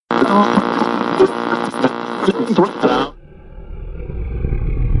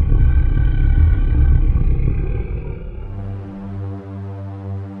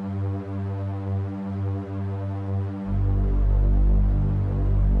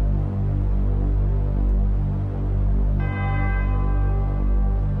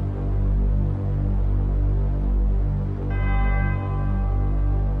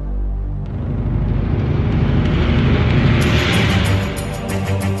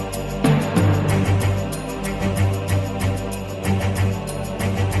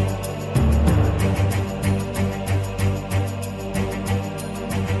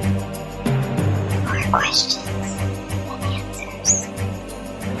Questions and answers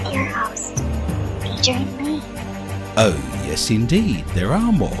with your host, Adrian Lee. Oh, yes indeed, there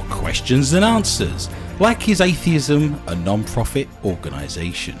are more questions than answers. Like is atheism a non-profit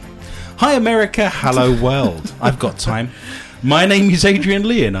organisation? Hi America, hello world. I've got time. My name is Adrian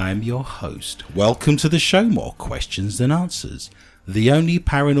Lee and I am your host. Welcome to the show More Questions Than Answers, the only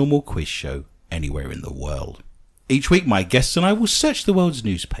paranormal quiz show anywhere in the world. Each week my guests and I will search the world's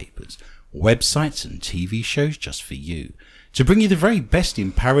newspapers, websites and TV shows just for you, to bring you the very best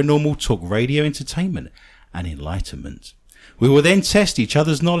in paranormal talk radio entertainment and enlightenment. We will then test each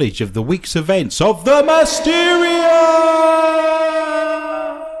other's knowledge of the week's events of the mysterious,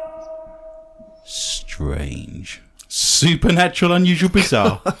 strange, supernatural, unusual,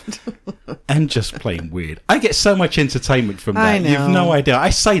 bizarre, and just plain weird. I get so much entertainment from that. I know. You've no idea. I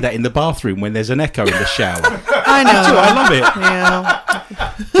say that in the bathroom when there's an echo in the shower. I know. I love it. Yeah.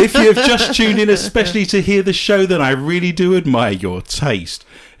 If you have just tuned in especially to hear the show, then I really do admire your taste.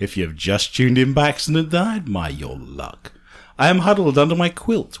 If you have just tuned in by accident, then I admire your luck. I am huddled under my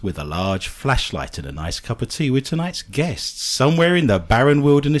quilt with a large flashlight and a nice cup of tea with tonight's guests, somewhere in the barren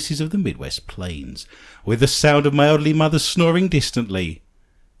wildernesses of the Midwest Plains, with the sound of my elderly mother snoring distantly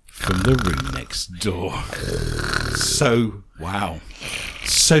from the room next door. So, wow.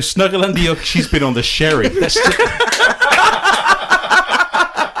 So snuggle under your... She's been on the sherry.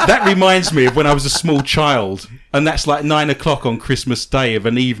 That reminds me of when I was a small child, and that's like 9 o'clock on Christmas Day of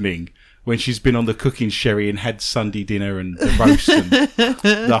an evening, when she's been on the cooking sherry and had Sunday dinner and the roast and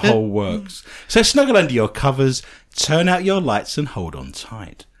the whole works. So snuggle under your covers, turn out your lights and hold on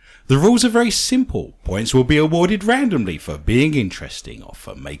tight. The rules are very simple. Points will be awarded randomly for being interesting or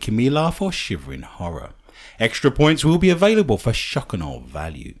for making me laugh or shiver in horror. Extra points will be available for shock and awe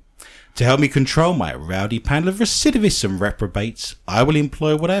value. To help me control my rowdy panel of recidivists and reprobates, I will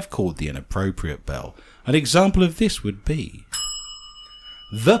employ what I have called the inappropriate bell. An example of this would be...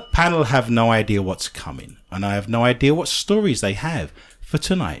 The panel have no idea what's coming, and I have no idea what stories they have for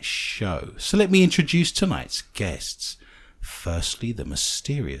tonight's show. So let me introduce tonight's guests. Firstly, the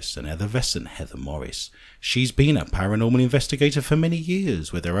mysterious and effervescent Heather Morris. She's been a paranormal investigator for many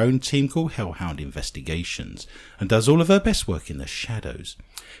years with her own team called Hellhound Investigations and does all of her best work in the shadows.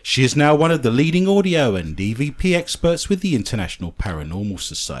 She is now one of the leading audio and EVP experts with the International Paranormal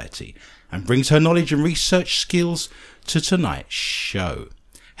Society and brings her knowledge and research skills to tonight's show.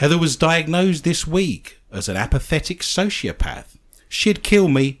 Heather was diagnosed this week as an apathetic sociopath. She'd kill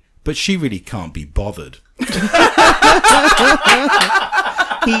me, but she really can't be bothered.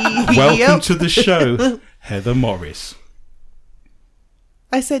 Welcome to the show, Heather Morris.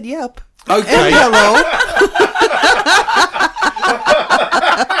 I said yep. Okay. And hello.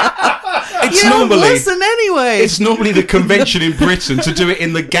 It's you don't normally listen anyway. It's normally the convention in Britain to do it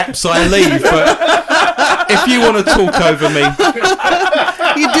in the gaps I leave, but if you want to talk over me,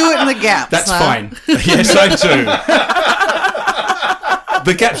 you do it in the gaps. That's fine. Yes, I do.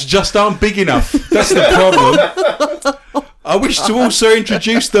 The gaps just aren't big enough. That's the problem. I wish to also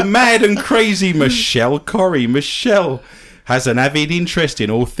introduce the mad and crazy Michelle Corrie. Michelle has an avid interest in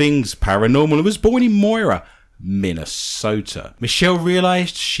all things paranormal and was born in Moira, Minnesota. Michelle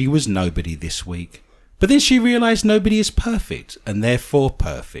realised she was nobody this week. But then she realised nobody is perfect, and therefore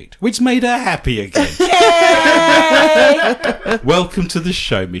perfect, which made her happy again. Yay! Welcome to the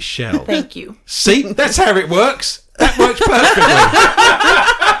show, Michelle. Thank you. See, that's how it works. That works perfectly.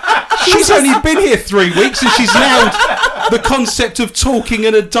 She's only been here 3 weeks and she's nailed the concept of talking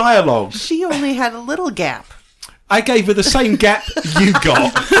in a dialogue. She only had a little gap. I gave her the same gap you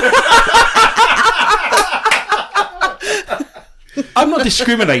got. I'm not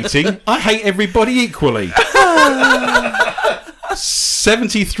discriminating. I hate everybody equally.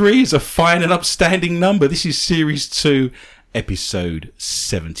 73 is a fine and upstanding number. This is Series 2, Episode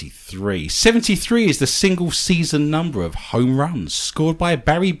 73. 73 is the single season number of home runs scored by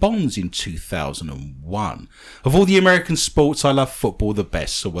Barry Bonds in 2001. Of all the American sports, I love football the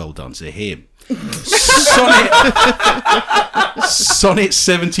best, so well done to him. Sonnet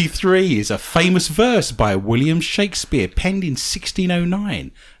 73 is a famous verse by William Shakespeare, penned in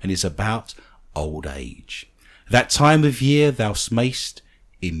 1609, and is about old age. That time of year thou mayst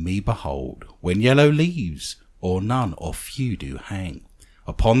in me behold, when yellow leaves, or none or few do hang,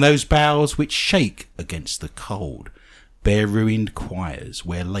 upon those boughs which shake against the cold, bare ruined choirs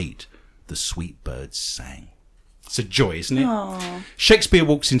where late the sweet birds sang. It's a joy, isn't it? Aww. Shakespeare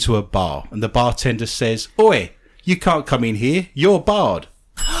walks into a bar and the bartender says, "Oi, you can't come in here, you're barred."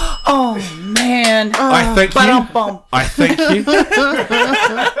 Oh, man. I thank you. Ba-dum-bum. I thank you.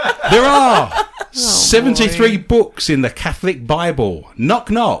 There are 73 books in the Catholic Bible. Knock,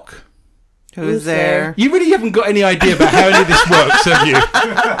 knock. Who's there? You really haven't got any idea about how any of this works, have you?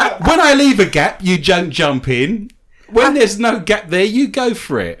 When I leave a gap, you don't jump in. When there's no gap there, you go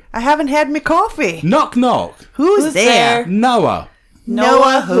for it. I haven't had my coffee. Knock, knock. Who's there? Noah.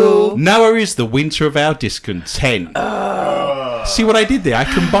 Noah who? Noah is the winter of our discontent. See what I did there? I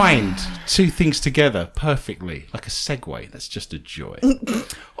combined two things together perfectly, like a segue. That's just a joy.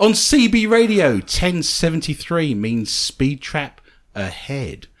 On CB Radio, 1073 means speed trap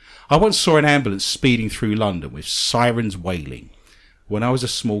ahead. I once saw an ambulance speeding through London with sirens wailing. When I was a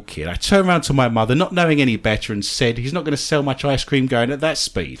small kid, I turned around to my mother, not knowing any better, and said, "He's not going to sell much ice cream going at that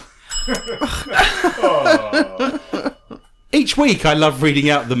speed." Each week, I love reading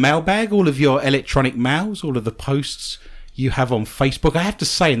out the mailbag, all of your electronic mails, all of the posts you have on Facebook. I have to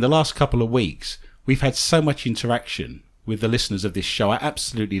say, in the last couple of weeks, we've had so much interaction with the listeners of this show. I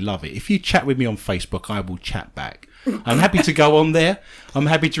absolutely love it. If you chat with me on Facebook, I will chat back. I'm happy to go on there. I'm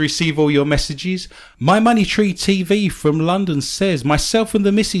happy to receive all your messages. My Money Tree TV from London says, "Myself and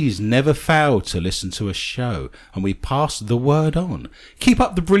the missus never fail to listen to a show, and we pass the word on. Keep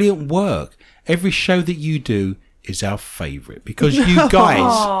up the brilliant work. Every show that you do is our favourite because you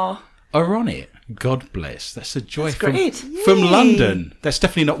guys are on it." God bless. That's a joy. That's great. From London. That's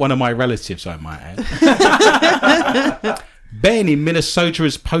definitely not one of my relatives, I might add. Ben in Minnesota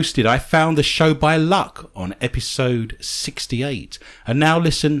has posted, "I found the show by luck on episode 68 and now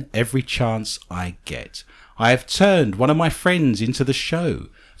listen every chance I get. I have turned one of my friends into the show.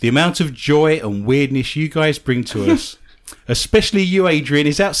 The amount of joy and weirdness you guys bring to us, especially you, Adrian,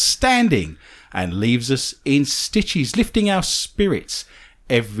 is outstanding and leaves us in stitches, lifting our spirits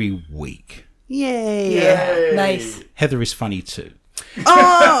every week." Yay. Yeah, nice. Heather is funny too.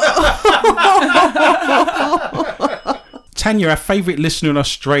 Tanya, our favourite listener in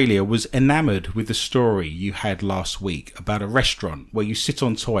Australia, was enamoured with the story you had last week about a restaurant where you sit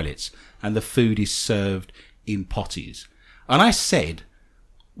on toilets and the food is served in potties. And I said,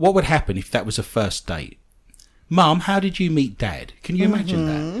 what would happen if that was a first date? Mum, how did you meet Dad? Can you imagine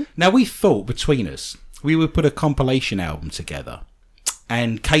that? Now, we thought between us we would put a compilation album together.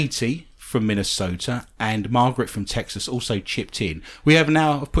 And Katie from Minnesota and Margaret from Texas also chipped in. We have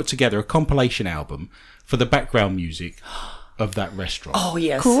now put together a compilation album for the background music of that restaurant. Oh,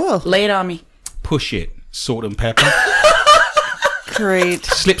 yes. Cool. Lay it on me. Push It, Salt and Pepper. Great.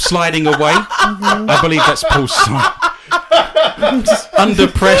 Slip Sliding Away. I believe that's Paul's song. Under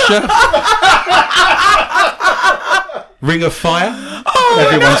Pressure. Ring of Fire.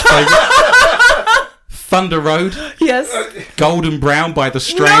 Everyone's favourite. Thunder Road. Yes. Golden Brown by the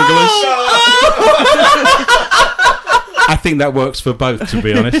Stranglers. I think that works for both, to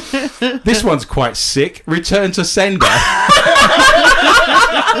be honest. This one's quite sick. Return to Sender.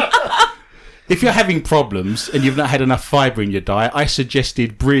 If you're having problems and you've not had enough fibre in your diet, I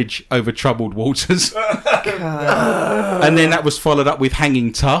suggested Bridge Over Troubled Waters. And then that was followed up with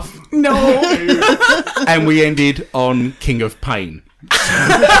Hanging Tough. No. And we ended on King of Pain.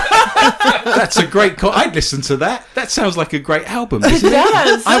 That's a great I'd listen to that. That sounds like a great album, doesn't it?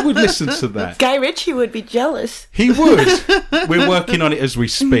 does. I would listen to that. Guy Ritchie would be jealous. He would. We're working on it as we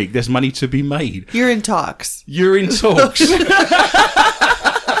speak. There's money to be made. You're in talks. You're in talks.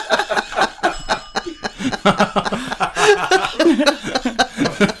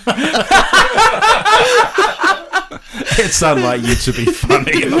 It's unlike you to be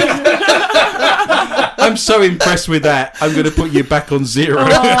funny. I'm so impressed with that. I'm going to put you back on 0.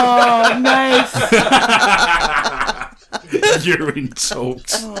 Oh, nice. You're in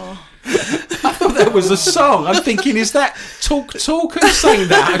talks. Oh. I thought that was a song. I'm thinking, is that Talk who sang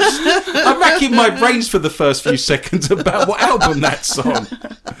that? I'm racking my brains for the first few seconds about what album that's on.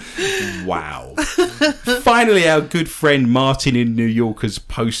 Wow. Finally, our good friend Martin in New York has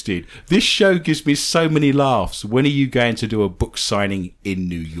posted, "This show gives me so many laughs. When are you going to do a book signing in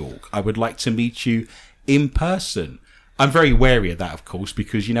New York? I would like to meet you in person." I'm very wary of that, of course,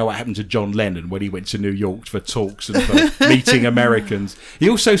 because you know what happened to John Lennon when he went to New York for talks and for meeting Americans. He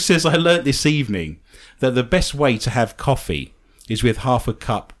also says, I learnt this evening that the best way to have coffee is with half a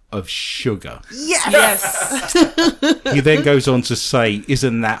cup of sugar. Yes. He then goes on to say,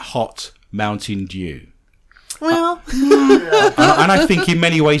 isn't that hot Mountain Dew? Well, And I think in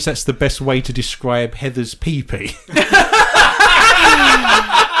many ways that's the best way to describe Heather's pee-pee.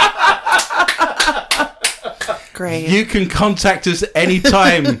 great. You can contact us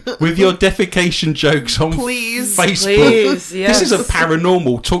anytime with your defecation jokes on Please. Facebook. Please, yes. This is a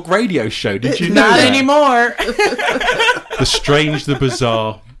paranormal talk radio show. Did you know Not that? anymore. The strange, the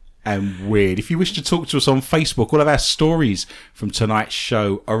bizarre, and weird. If you wish to talk to us on Facebook, all of our stories from tonight's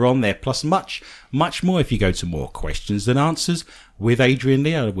show are on there, plus much, much more. If you go to More Questions Than Answers with Adrian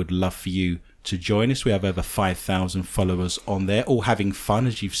Lee, I would love for you to join us. We have over 5,000 followers on there, all having fun,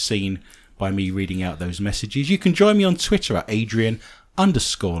 as you've seen by me reading out those messages. You can join me on Twitter at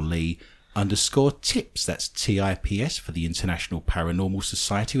Adrian_Lee_tips. That's TIPS for the International Paranormal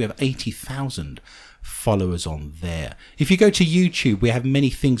Society. We have 80,000 followers on there. If you go to YouTube, we have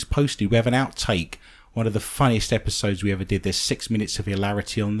many things posted. We have an outtake, one of the funniest episodes we ever did. There's 6 minutes of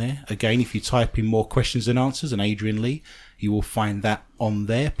hilarity on there. Again, if you type in More Questions Than Answers and Adrian Lee, you will find that on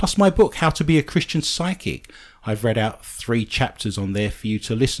there. Plus my book, How to Be a Christian Psychic. I've read out 3 chapters on there for you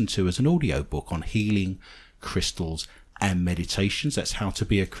to listen to as an audio book on healing, crystals and meditations. That's How to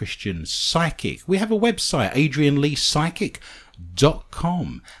Be a Christian Psychic. We have a website,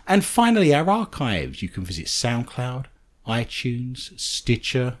 adrianleepsychic.com. And finally, our archives. You can visit SoundCloud, iTunes,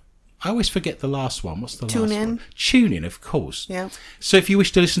 Stitcher. I always forget the last one. What's the last one? TuneIn, of course. Yeah. So if you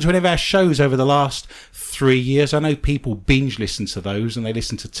wish to listen to any of our shows over the last 3 years, I know people binge listen to those and they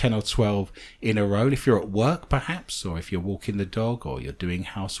listen to 10 or 12 in a row. If you're at work, perhaps, or if you're walking the dog, or you're doing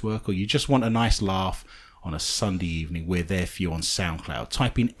housework, or you just want a nice laugh on a Sunday evening, we're there for you on SoundCloud.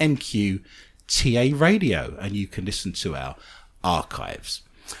 Type in MQTA Radio and you can listen to our archives.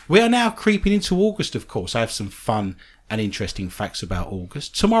 We are now creeping into August, of course. I have some fun and interesting facts about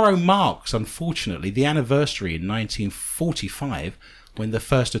August. Tomorrow marks, unfortunately, the anniversary in 1945 when the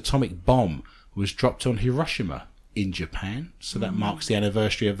first atomic bomb was dropped on Hiroshima in Japan. So that marks the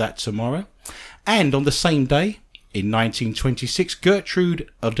anniversary of that tomorrow. And on the same day, in 1926, Gertrude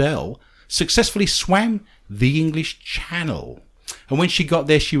Odell successfully swam the English Channel. And when she got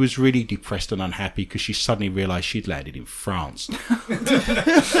there, she was really depressed and unhappy because she suddenly realised she'd landed in France.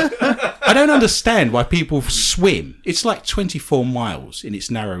 I don't understand why people swim. It's like 24 miles in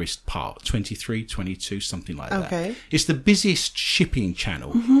its narrowest part, 23, 22, something like that. Okay. It's the busiest shipping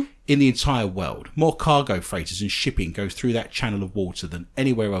channel in the entire world. More cargo freighters and shipping go through that channel of water than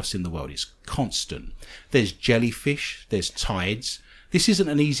anywhere else in the world. It's constant. There's jellyfish, there's tides. This isn't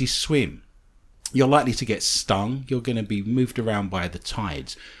an easy swim. You're likely to get stung. You're going to be moved around by the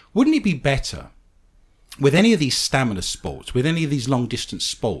tides. Wouldn't it be better with any of these stamina sports, with any of these long distance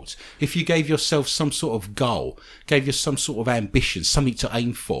sports, if you gave yourself some sort of goal, gave you some sort of ambition, something to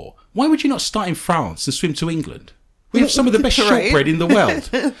aim for? Why would you not start in France and swim to England? We have some of the best Right. shortbread in the world.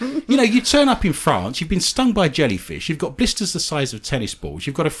 You know, you turn up in France, you've been stung by jellyfish, you've got blisters the size of tennis balls,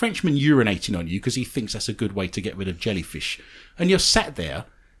 you've got a Frenchman urinating on you because he thinks that's a good way to get rid of jellyfish, and you're sat there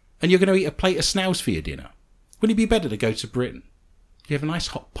and you're going to eat a plate of snails for your dinner. Wouldn't it be better to go to Britain? You have a nice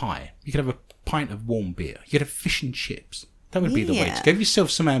hot pie. You could have a pint of warm beer. You could have fish and chips. That would be the way to give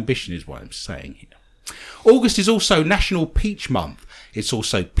yourself some ambition, is what I'm saying here. August is also National Peach Month. It's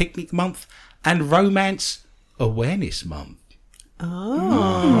also Picnic Month and Romance Awareness Month.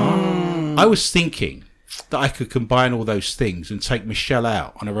 Oh. I was thinking that I could combine all those things and take Michelle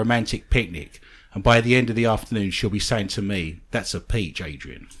out on a romantic picnic, and by the end of the afternoon she'll be saying to me, "That's a peach,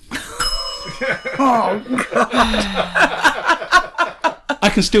 Adrian." Oh, I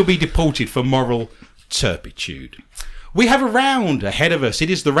can still be deported for moral turpitude. We have a round ahead of us. It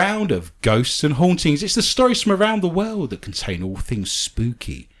is the round of ghosts and hauntings. It's the stories from around the world that contain all things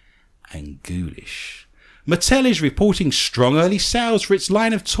spooky and ghoulish. Mattel is reporting strong early sales for its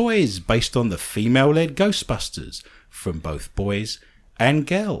line of toys based on the female-led Ghostbusters from both boys and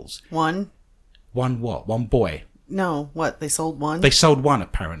girls. One? One what? One boy. No, what? They sold one? They sold one,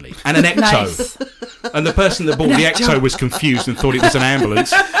 apparently. And an Ecto. nice. And the person that bought the Ecto was confused and thought it was an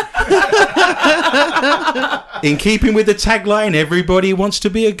ambulance. In keeping with the tagline, everybody wants to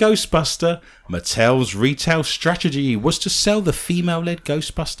be a Ghostbuster, Mattel's retail strategy was to sell the female-led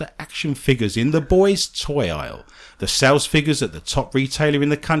Ghostbuster action figures in the boys' toy aisle. The sales figures at the top retailer in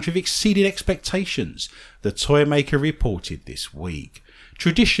the country have exceeded expectations, the toy maker reported this week.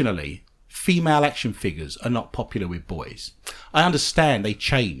 Traditionally, female action figures are not popular with boys. I understand they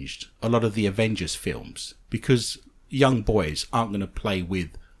changed a lot of the Avengers films because young boys aren't going to play with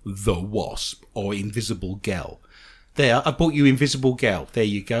the Wasp or Invisible Girl. There, I bought you Invisible Girl. There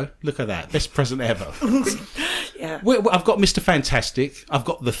you go. Look at that. Best present ever. Yeah. I've got Mr. Fantastic. I've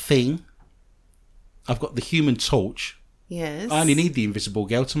got The Thing. I've got the Human Torch. Yes. I only need the Invisible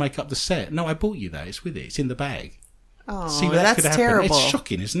Girl to make up the set. No, I bought you that. It's with it. It's in the bag. Oh, See where that that's could happen. terrible. It's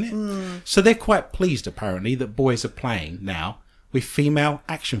shocking, isn't it? So they're quite pleased, apparently, that boys are playing now with female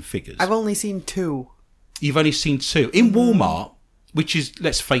action figures. I've only seen 2. You've only seen 2. In Walmart, which is,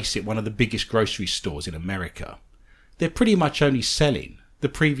 let's face it, one of the biggest grocery stores in America, they're pretty much only selling the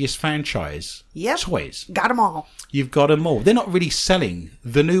previous franchise toys. Got them all. You've got them all. They're not really selling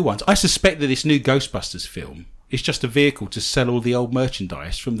the new ones. I suspect that this new Ghostbusters film is just a vehicle to sell all the old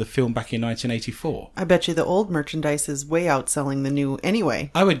merchandise from the film back in 1984. I bet you the old merchandise is way outselling the new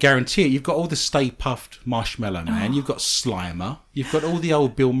anyway. I would guarantee it. You've got all the Stay Puffed Marshmallow Man. You've got Slimer. You've got all the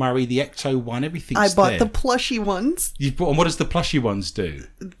old Bill Murray, the Ecto one. Everything's I bought there. the plushy ones. You've bought, and what does the plushy ones do?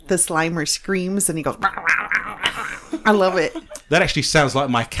 The Slimer screams and he goes... I love it. That actually sounds like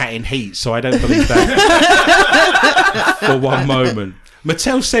my cat in Heat, so I don't believe that for one moment.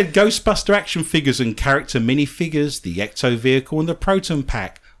 Mattel said Ghostbuster action figures and character minifigures, the Ecto vehicle and the Proton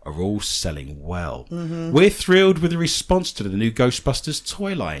Pack are all selling well. We're thrilled with the response to the new Ghostbusters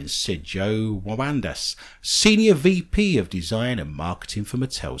toy line, said Joe Wawandas, Senior VP of Design and Marketing for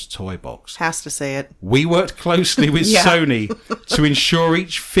Mattel's Toy Box. Has to say it. We worked closely with Yeah. Sony to ensure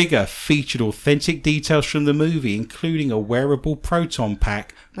each figure featured authentic details from the movie, including a wearable Proton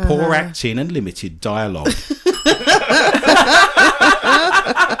Pack, poor acting and limited dialogue.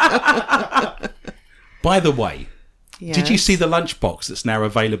 By the way, did you Yes. see the lunchbox that's now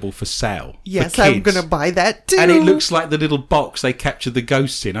available for sale? Yes, for I'm kids? going to buy that too. And it looks like the little box they captured the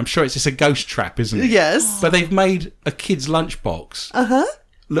ghosts in. I'm sure it's just a ghost trap, isn't it? Yes. But they've made a kid's lunchbox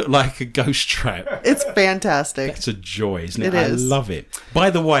look like a ghost trap. It's fantastic. It's a joy, isn't it? It is. I love it.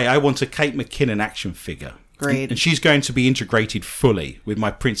 By the way, I want a Kate McKinnon action figure. Great. And she's going to be integrated fully with my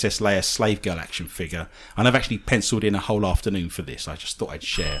Princess Leia Slave Girl action figure. And I've actually penciled in a whole afternoon for this. I just thought I'd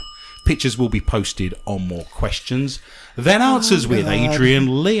share. Pictures will be posted on More Questions Than Answers with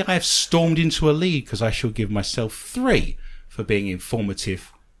Adrian Lee. I have stormed into a lead because I shall give myself 3 for being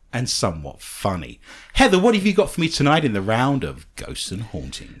informative and somewhat funny. Heather, what have you got for me tonight in the round of Ghosts and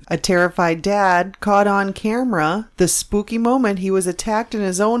Hauntings? A terrified dad caught on camera the spooky moment he was attacked in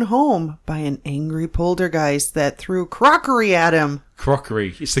his own home by an angry poltergeist that threw crockery at him.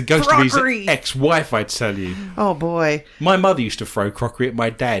 Crockery. It's the ghost of Crockery. his ex-wife, I tell you. Oh boy. My mother used to throw crockery at my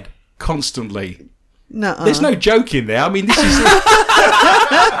dad constantly. Nuh-uh. There's no joke in there. I mean, this is...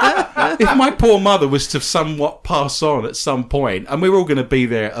 If my poor mother was to somewhat pass on at some point, and we're all going to be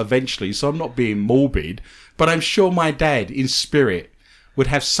there eventually, so I'm not being morbid, but I'm sure my dad, in spirit, would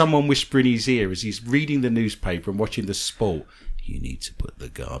have someone whisper in his ear as he's reading the newspaper and watching the sport. You need to put the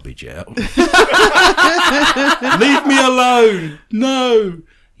garbage out. Leave me alone. No.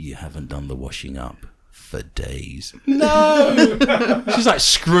 You haven't done the washing up for days. No. She's like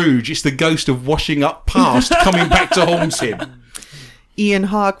Scrooge. It's the ghost of washing up past coming back to haunt him. Ian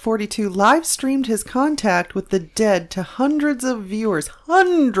Hawk 42 live streamed his contact with the dead to hundreds of viewers,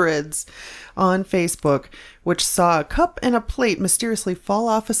 hundreds, on Facebook, which saw a cup and a plate mysteriously fall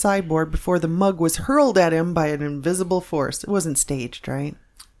off a sideboard before the mug was hurled at him by an invisible force. It wasn't staged, right?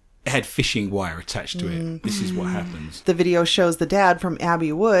 It had fishing wire attached to it. This is what happens. The video shows the dad from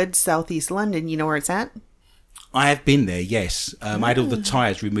Abbey Wood, southeast London. You know where it's at? I have been there, yes. I had all the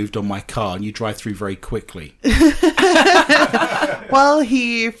tyres removed on my car, and you drive through very quickly. Well,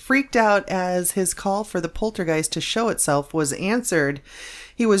 he freaked out as his call for the poltergeist to show itself was answered.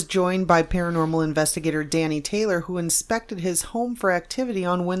 He was joined by paranormal investigator Danny Taylor, who inspected his home for activity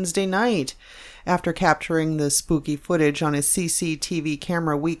on Wednesday night. After capturing the spooky footage on his CCTV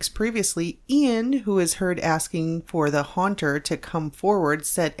camera weeks previously, Ian, who is heard asking for the haunter to come forward,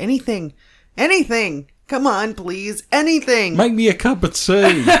 said, anything, come on, please, anything. Make me a cup of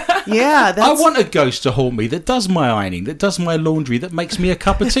tea. Yeah, that's... I want a ghost to haunt me that does my ironing, that does my laundry, that makes me a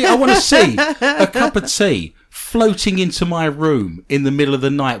cup of tea. I want to see a cup of tea floating into my room in the middle of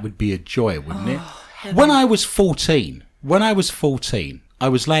the night would be a joy, wouldn't it? When I was 14, I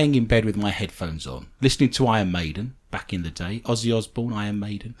was laying in bed with my headphones on, listening to Iron Maiden, back in the day. Ozzy Osbourne, Iron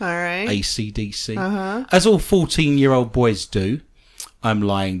Maiden. All right. AC/DC. As all 14-year-old boys do, I'm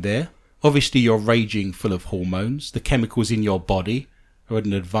lying there. Obviously, you're raging full of hormones. The chemicals in your body are at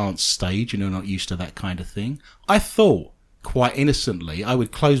an advanced stage and you're not used to that kind of thing. I thought, quite innocently, I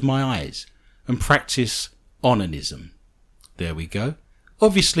would close my eyes and practice onanism. There we go.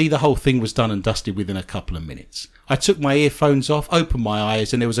 Obviously, the whole thing was done and dusted within a couple of minutes. I took my earphones off, opened my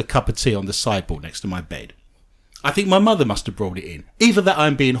eyes, and there was a cup of tea on the sideboard next to my bed. I think my mother must have brought it in. Either that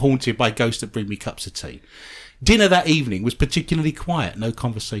I'm being haunted by ghosts that bring me cups of tea. Dinner that evening was particularly quiet. No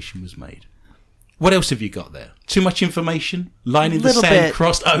conversation was made. What else have you got there? Too much information? Line in the sand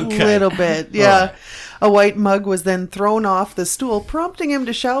crossed? Okay. Little bit, yeah. Right. A white mug was then thrown off the stool, prompting him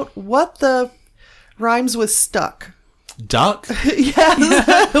to shout, "What the..." rhymes with stuck. Duck?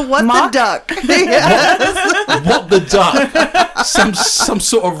 Yes. What the duck? Yes. What the duck? Some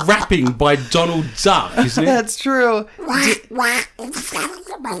sort of rapping by Donald Duck, isn't it? That's true. I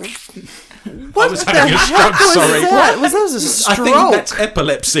was having a stroke, sorry. That was a stroke. I think that's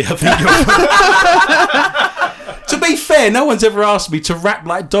epilepsy. I think To be fair, no one's ever asked me to rap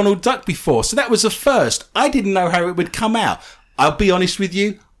like Donald Duck before, so that was a first. I didn't know how it would come out. I'll be honest with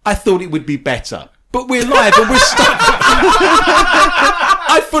you, I thought it would be better. But we're live and we're stuck.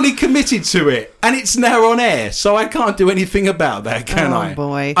 I fully committed to it, and it's now on air, so I can't do anything about that, can I? Oh,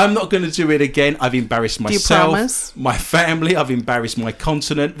 boy. I'm not going to do it again. I've embarrassed myself, Do you promise? my family, I've embarrassed my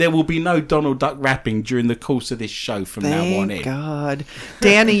continent. There will be no Donald Duck rapping during the course of this show from now on in. Thank God.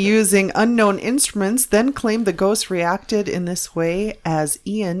 Danny, using unknown instruments, then claimed the ghost reacted in this way as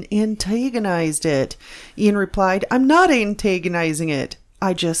Ian antagonized it. Ian replied, "I'm not antagonizing it.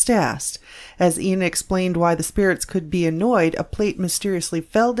 I just asked." As Ian explained why the spirits could be annoyed, a plate mysteriously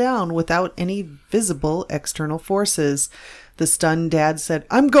fell down without any visible external forces. The stunned dad said,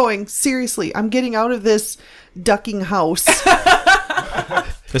 "I'm going. Seriously, I'm getting out of this ducking house."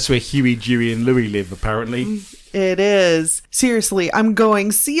 That's where Huey, Dewey and Louie live, apparently. It is. "Seriously, I'm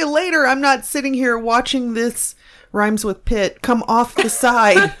going. See you later. I'm not sitting here watching this..." Rhymes with pit. "Come off the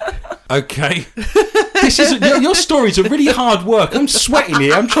side." Okay. Your stories are really hard work. I'm sweating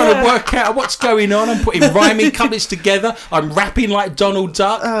here. I'm trying to work out what's going on. I'm putting rhyming couplets together. I'm rapping like Donald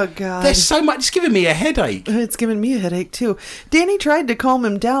Duck. Oh, God. There's so much. It's giving me a headache. It's giving me a headache, too. Danny tried to calm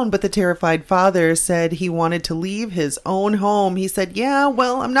him down, but the terrified father said he wanted to leave his own home. He said, "Yeah,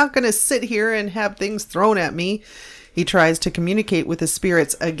 well, I'm not going to sit here and have things thrown at me." He tries to communicate with the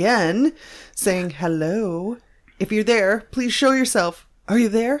spirits again, saying, "Hello. If you're there, please show yourself. Are you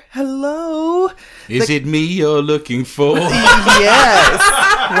there? Hello?" Is it me you're looking for? Yes.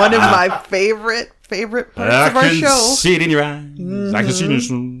 One of my favorite parts of our show. I can see it in your eyes. I can see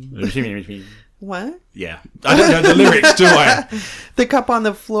it. What? Yeah. I don't know the lyrics, do I? The cup on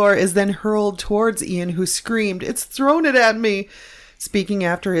the floor is then hurled towards Ian, who screamed, "It's thrown it at me." Speaking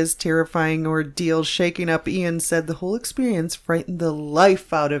after his terrifying ordeal, shaking up Ian said, "The whole experience frightened the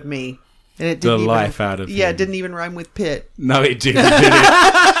life out of me." And it didn't out of Yeah, him. it didn't even rhyme with pit. No, it didn't, did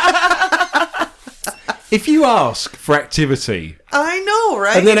it? If you ask for activity, I know,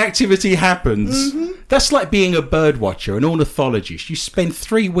 right? and then activity happens, that's like being a bird watcher, an ornithologist. You spend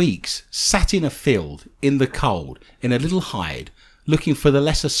 3 weeks sat in a field, in the cold, in a little hide, looking for the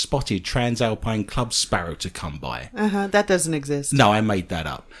lesser spotted transalpine club sparrow to come by. That doesn't exist. No, I made that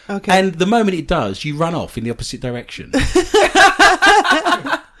up. Okay. And the moment it does, you run off in the opposite direction.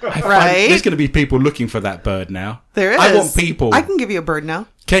 Right. There's going to be people looking for that bird now. There is. I want people. I can give you a bird now.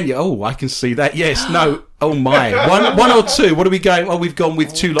 Can you? Oh, I can see that. Yes. No. Oh my. One or two. What are we going? Oh, we've gone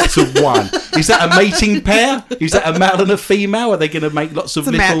with 2 lots of 1. Is that a mating pair? Is that a male and a female? Are they going to make lots of It's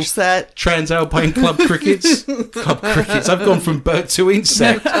a little match set. transalpine club crickets? Club crickets. I've gone from bird to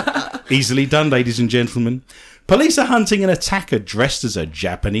insect. Easily done, ladies and gentlemen. Police are hunting an attacker dressed as a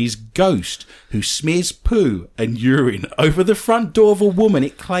Japanese ghost who smears poo and urine over the front door of a woman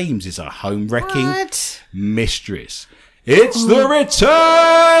it claims is a home-wrecking What? mistress. It's the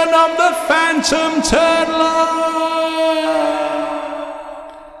return of the Phantom Toddler!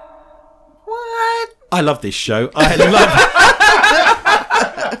 What? I love this show. I love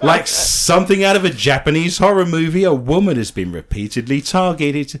it. Like something out of a Japanese horror movie, a woman has been repeatedly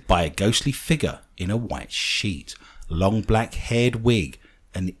targeted by a ghostly figure in a white sheet, long black-haired wig,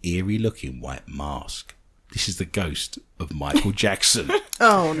 and eerie-looking white mask. This is the ghost of Michael Jackson.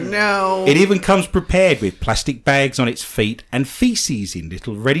 Oh, no. It even comes prepared with plastic bags on its feet and feces in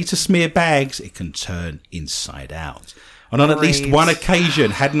little ready-to-smear bags it can turn inside out. And on at least Great. one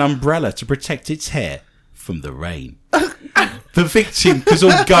occasion had an umbrella to protect its hair from the rain. The victim, because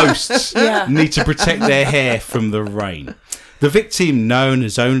all ghosts need to protect their hair from the rain. The victim, known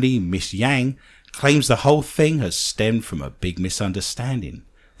as only Miss Yang, claims the whole thing has stemmed from a big misunderstanding.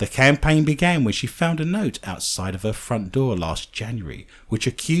 The campaign began when she found a note outside of her front door last January, which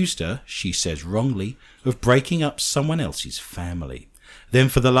accused her, she says wrongly, of breaking up someone else's family. Then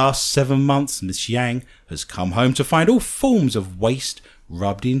for the last 7 months, Miss Yang has come home to find all forms of waste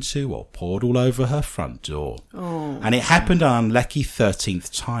rubbed into or poured all over her front door. And it happened on unlucky 13th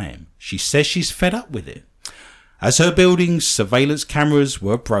time. She says she's fed up with it. As her building's surveillance cameras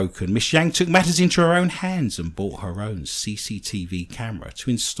were broken, Miss Yang took matters into her own hands and bought her own CCTV camera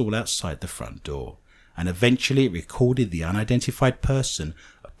to install outside the front door. And eventually it recorded the unidentified person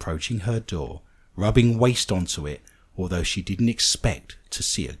approaching her door, rubbing waste onto it, although she didn't expect to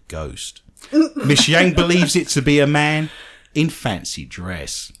see a ghost. Miss Yang believes it to be a man in fancy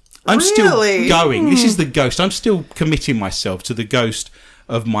dress. I'm still going. This is the ghost. I'm still committing myself to the ghost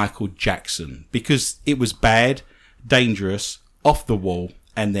of Michael Jackson because it was bad, dangerous, off the wall,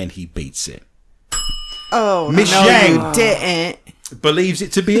 and then he beats it. Oh, Miss no, Yang you didn't. believes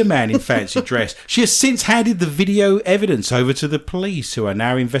it to be a man in fancy dress. She has since handed the video evidence over to the police, who are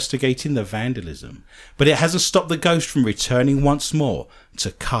now investigating the vandalism. But it hasn't stopped the ghost from returning once more to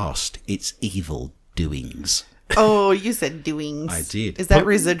cast its evil doings. Oh, you said doings. I did. Is that But-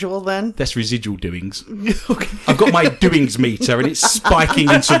 residual then? That's residual doings. I've got my doings meter and it's spiking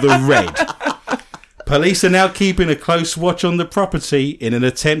into the red. Police are now keeping a close watch on the property in an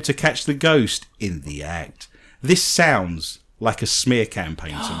attempt to catch the ghost in the act. This sounds like a smear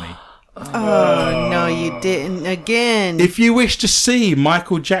campaign to me. Oh, no, you didn't again. If you wish to see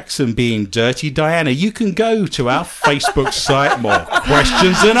Michael Jackson being Dirty Diana, you can go to our Facebook site, More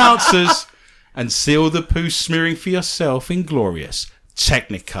Questions and Answers, and see all the poo smearing for yourself in glorious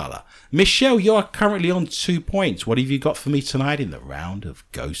Technicolor. Michelle, you are currently on 2 points. What have you got for me tonight in the round of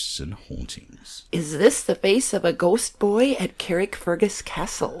ghosts and hauntings? Is this the face of a ghost boy at Carrickfergus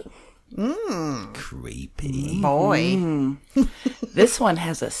Castle? Creepy. Boy. This one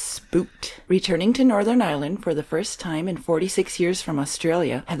has us spooked. Returning to Northern Ireland for the first time in 46 years from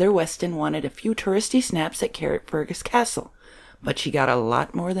Australia, Heather Weston wanted a few touristy snaps at Carrickfergus Castle, but she got a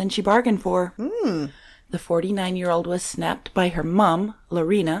lot more than she bargained for. The 49-year-old was snapped by her mum,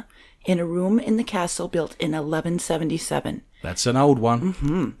 Lorena, in a room in the castle built in 1177. That's an old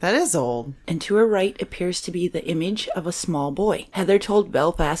one. That is old. And to her right appears to be the image of a small boy. Heather told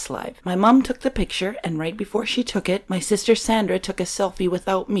Belfast Live, "My mum took the picture, and right before she took it, my sister Sandra took a selfie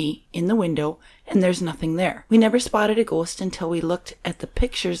without me in the window, and there's nothing there. We never spotted a ghost until we looked at the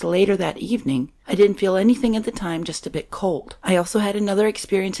pictures later that evening. I didn't feel anything at the time, just a bit cold. I also had another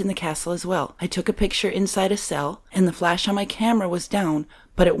experience in the castle as well. I took a picture inside a cell, and the flash on my camera was down,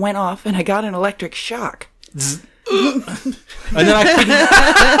 but it went off, and I got an electric shock." And then I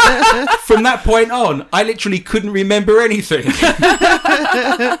couldn't, from that point on, I literally couldn't remember anything.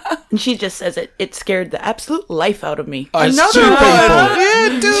 And she just says it scared the absolute life out of me. It's two one. people.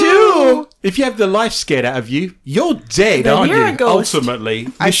 Yeah, dude. If you have the life scared out of you, you're dead, Then aren't you're you? a ghost. Ultimately.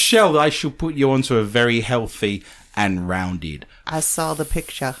 Michelle, I shall put you onto a very healthy and rounded I saw the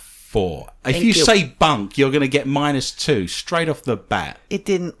picture. 4. If Thank you you. say bunk, you're going to get -2 straight off the bat. It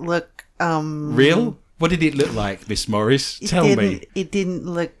didn't look, Real? What did it look like, Miss Morris? Tell me. It didn't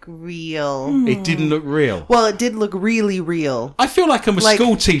look real. It didn't look real. Well, it did look really real. I feel like I'm a Like-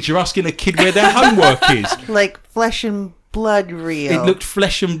 school teacher asking a kid where their homework is. Like flesh and blood real. It looked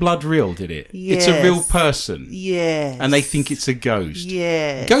flesh and blood real, did it? It's a real Yes. person. Yes. And they think it's a ghost.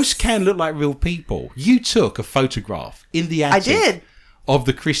 Yes. Ghosts can look like real people. You took a photograph in the attic did. of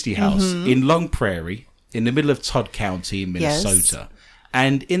the Christie house in Long Prairie, in the middle of Todd County in Yes. Minnesota.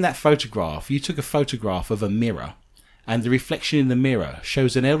 And in that photograph, you took a photograph of a mirror, and the reflection in the mirror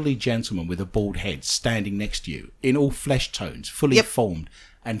shows an elderly gentleman with a bald head standing next to you in all flesh tones, fully Yep. formed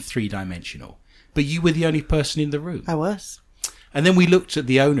and 3-dimensional. But you were the only person in the room. I was. And then we looked at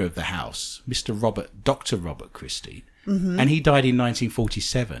the owner of the house, Dr. Robert Christie, and he died in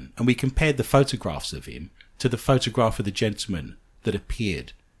 1947. And we compared the photographs of him to the photograph of the gentleman that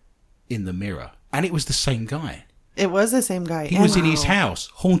appeared in the mirror. And it was the same guy. It was the same guy. He was in his house,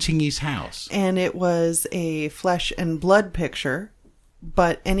 haunting his house. And it was a flesh and blood picture,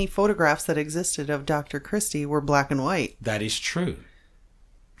 but any photographs that existed of Dr. Christie were black and white. That is true.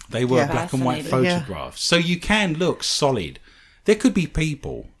 They were Yeah. black and white Fascinating. photographs. So you can look solid. There could be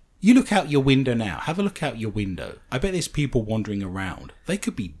people. You look out your window now. Have a look out your window. I bet there's people wandering around. They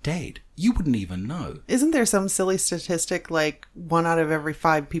could be dead. You wouldn't even know. Isn't there some silly statistic like 1 out of every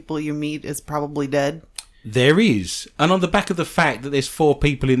 5 people you meet is probably dead? There is. And on the back of the fact that there's 4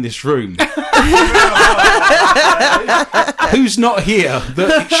 people in this room. Who's not here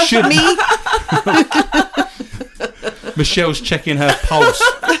that should... Me? Michelle's checking her pulse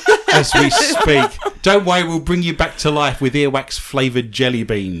as we speak. Don't worry, we'll bring you back to life with earwax flavoured jelly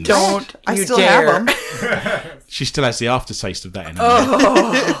beans. Don't I you still dare. have them. She still has the aftertaste of that in her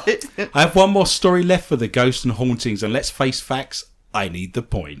mouth. I have one more story left for the ghosts and hauntings, and let's face facts, I need the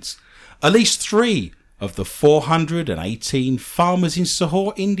points. At least 3 of the 418 farmers in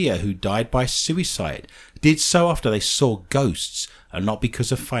Sahor, India, who died by suicide, did so after they saw ghosts and not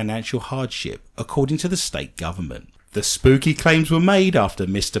because of financial hardship, according to the state government. The spooky claims were made after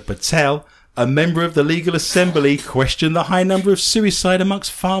Mr. Patel, a member of the legal assembly, questioned the high number of suicide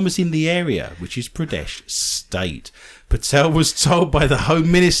amongst farmers in the area, which is Pradesh state. Patel was told by the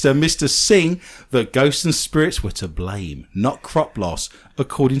Home Minister, Mr. Singh, that ghosts and spirits were to blame, not crop loss,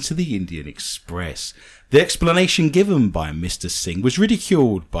 according to the Indian Express. The explanation given by Mr. Singh was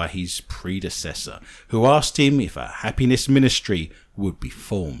ridiculed by his predecessor, who asked him if a happiness ministry would be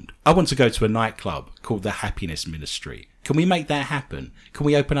formed. I want to go to a nightclub called the Happiness Ministry. Can we make that happen? Can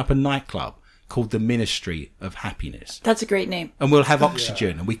we open up a nightclub called the Ministry of Happiness? That's a great name. And we'll have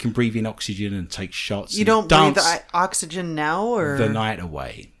oxygen, and we can breathe in oxygen and take shots. You don't breathe oxygen now, or the night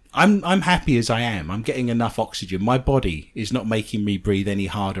away. I'm happy as I am. I'm getting enough oxygen. My body is not making me breathe any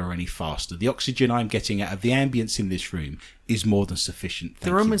harder or any faster. The oxygen I'm getting out of the ambience in this room is more than sufficient.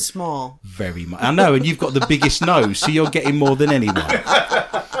 The room is small. Very much. I know, and you've got the biggest nose, so you're getting more than anyone.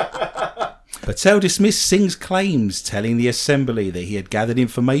 Patel dismissed Singh's claims, telling the assembly that he had gathered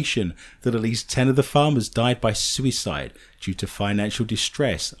information that at least 10 of the farmers died by suicide due to financial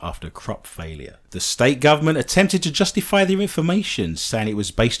distress after crop failure. The state government attempted to justify their information, saying it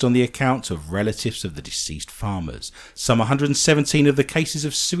was based on the accounts of relatives of the deceased farmers. Some 117 of the cases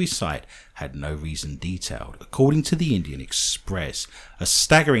of suicide had no reason detailed. According to the Indian Express, a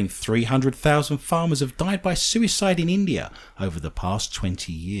staggering 300,000 farmers have died by suicide in India over the past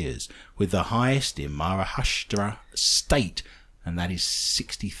 20 years, with the highest in Maharashtra state, and that is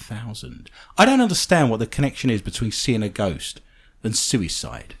 60,000. I don't understand what the connection is between seeing a ghost and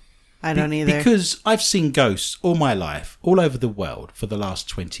suicide. I don't either. Because I've seen ghosts all my life, all over the world for the last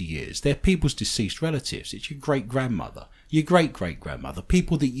 20 years. They're people's deceased relatives. It's your great-grandmother, your great-great-grandmother,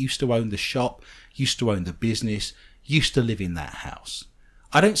 people that used to own the shop, used to own the business, used to live in that house.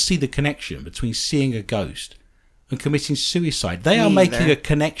 I don't see the connection between seeing a ghost and committing suicide. They are making a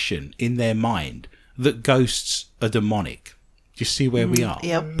connection in their mind that ghosts are demonic. Do you see where we are?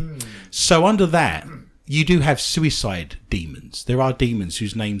 Yep. So under that, you do have suicide demons. There are demons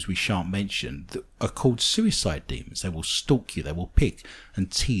whose names we shan't mention that are called suicide demons. They will stalk you. They will pick and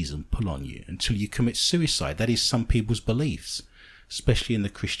tease and pull on you until you commit suicide. That is some people's beliefs, especially in the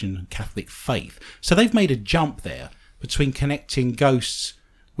Christian and Catholic faith. So they've made a jump there between connecting ghosts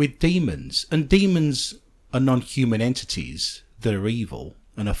with demons. And demons are non-human entities that are evil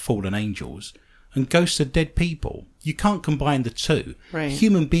and are fallen angels. And ghosts are dead people. You can't combine the two. Right.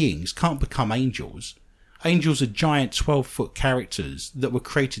 Human beings can't become angels. Angels are giant 12-foot characters that were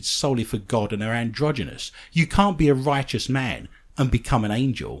created solely for God and are androgynous. You can't be a righteous man and become an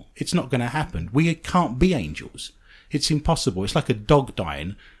angel. It's not going to happen. We can't be angels. It's impossible. It's like a dog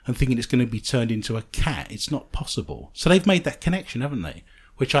dying and thinking it's going to be turned into a cat. It's not possible. So they've made that connection, haven't they?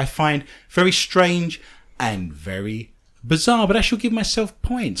 Which I find very strange and very bizarre, but I shall give myself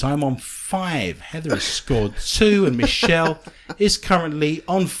points. I'm on 5. Heather has scored 2, and Michelle is currently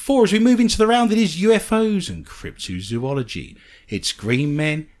on 4. As we move into the round, it is UFOs and cryptozoology. It's green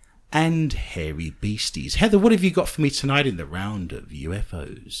men and hairy beasties. Heather, what have you got for me tonight in the round of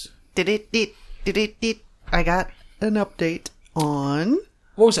UFOs? I got an update on...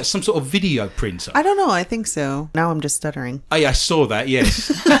 What was that? Some sort of video printer? I don't know. I think so. Now I'm just stuttering. Oh, yeah, I saw that, yes.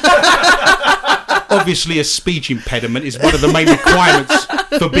 Obviously, a speech impediment is one of the main requirements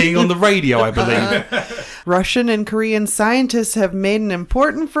for being on the radio, I believe. Russian and Korean scientists have made an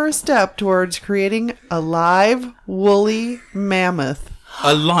important first step towards creating a live, woolly mammoth.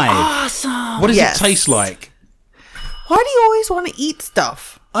 Alive. Awesome. What does Yes. it taste like? Why do you always want to eat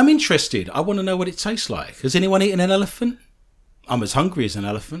stuff? I'm interested. I want to know what it tastes like. Has anyone eaten an elephant? I'm as hungry as an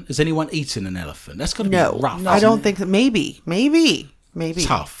elephant. Has anyone eaten an elephant? That's got to be rough. I don't think that. Maybe.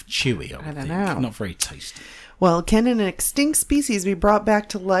 Tough, chewy, I don't think. know. Not very tasty. Well, can an extinct species be brought back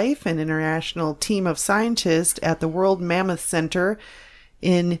to life? An international team of scientists at the World Mammoth Center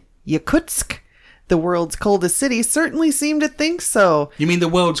in Yakutsk, the world's coldest city, certainly seem to think so. You mean the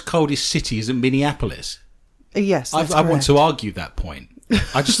world's coldest city isn't Minneapolis? Yes, that's I want correct. to argue that point.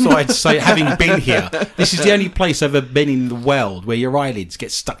 I just thought I'd say, having been here, this is the only place I've ever been in the world where your eyelids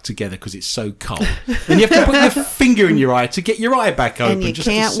get stuck together because it's so cold. And you have to put your finger in your eye to get your eye back open. And you just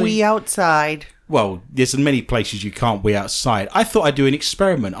to can't see. wee outside. Well, there's many places you can't wee outside. I thought I'd do an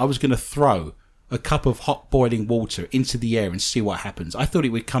experiment. I was going to throw a cup of hot boiling water into the air and see what happens. I thought it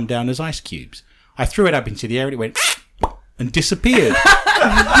would come down as ice cubes. I threw it up into the air and it went and disappeared.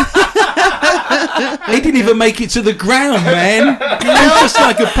 It didn't even make it to the ground, man. It was just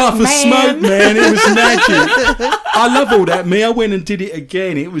like a puff of smoke, man. It was magic. I love all that, me. I went and did it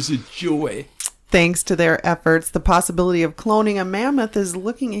again. It was a joy. Thanks to their efforts, the possibility of cloning a mammoth is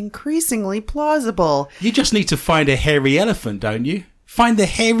looking increasingly plausible. You just need to find a hairy elephant, don't you? Find the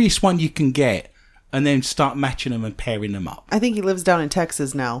hairiest one you can get and then start matching them and pairing them up. I think he lives down in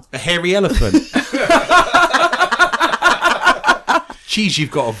Texas now. A hairy elephant. Jeez,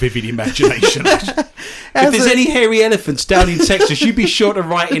 you've got a vivid imagination. If there's any hairy elephants down in Texas, you be sure to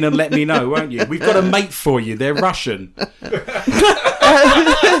write in and let me know, won't you? We've got a mate for you. They're Russian.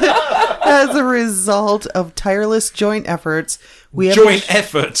 As a result of tireless joint efforts, we have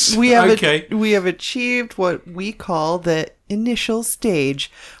achieved what we call the initial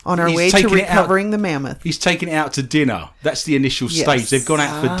stage on our way to recovering the mammoth. He's taken it out to dinner. That's the initial stage. They've gone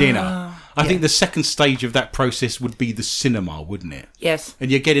out for dinner. I think the second stage of that process would be the cinema, wouldn't it? Yes.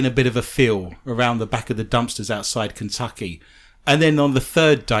 And you're getting a bit of a feel around the back of the dumpsters outside Kentucky. And then on the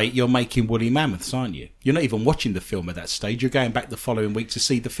third date, you're making woolly mammoths, aren't you? You're not even watching the film at that stage. You're going back the following week to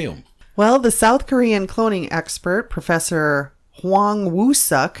see the film. Well, the South Korean cloning expert, Professor Hwang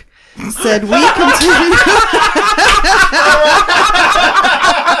Woo-suk, said we continue...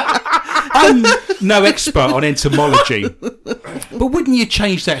 I'm no expert on entomology, but wouldn't you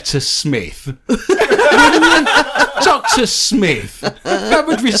change that to Smith? Dr. Smith. That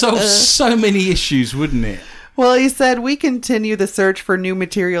would resolve so many issues, wouldn't it? Well, he said, we continue the search for new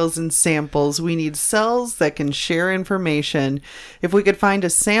materials and samples. We need cells that can share information. If we could find a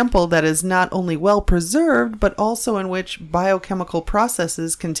sample that is not only well preserved, but also in which biochemical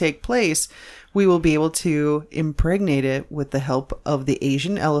processes can take place, we will be able to impregnate it with the help of the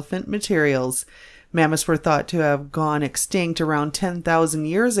Asian elephant materials. Mammoths were thought to have gone extinct around 10,000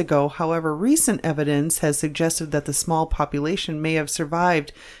 years ago. However, recent evidence has suggested that the small population may have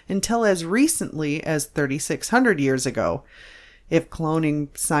survived until as recently as 3,600 years ago. If cloning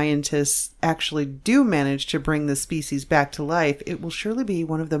scientists actually do manage to bring the species back to life, it will surely be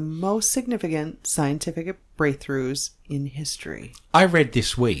one of the most significant scientific breakthroughs in history. I read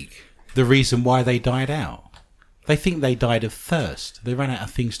this week the reason why they died out. They think they died of thirst. They ran out of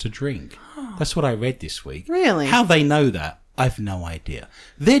things to drink. That's what I read this week. Really? How they know that, I've no idea.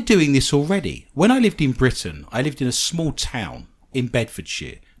 They're doing this already. When I lived in Britain, I lived in a small town in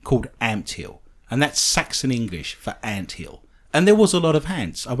Bedfordshire called Ampthill. And that's Saxon English for anthill. And there was a lot of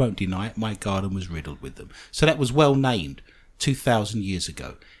ants. I won't deny it. My garden was riddled with them. So that was well named 2,000 years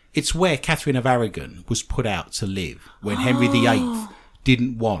ago. It's where Catherine of Aragon was put out to live when Henry VIII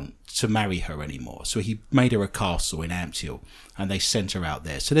didn't want to marry her anymore. So he made her a castle in Ampthill and they sent her out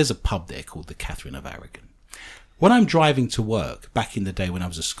there. So there's a pub there called the Catherine of Aragon. When I'm driving to work, back in the day when I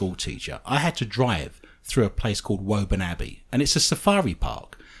was a school teacher, I had to drive through a place called Woburn Abbey. And it's a safari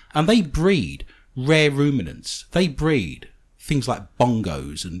park. And they breed rare ruminants. They breed things like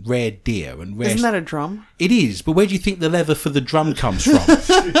bongos and rare deer and rare... Isn't that a drum? It is, but where do you think the leather for the drum comes from?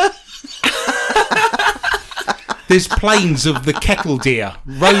 There's planes of the kettle deer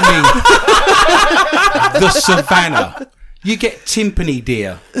roaming the savannah. You get timpani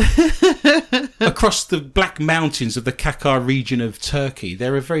deer across the Black Mountains of the Kakar region of Turkey.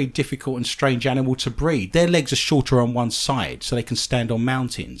 They're a very difficult and strange animal to breed. Their legs are shorter on one side, so they can stand on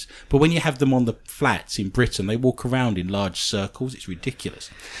mountains. But when you have them on the flats in Britain, they walk around in large circles. It's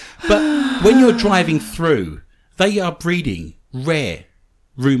ridiculous. But when you're driving through, they are breeding rare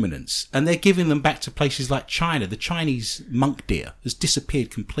ruminants, and they're giving them back to places like China. The Chinese monk deer has disappeared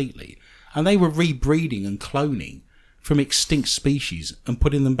completely, and they were rebreeding and cloning from extinct species and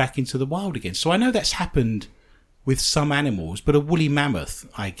putting them back into the wild again. So I know that's happened with some animals, but a woolly mammoth,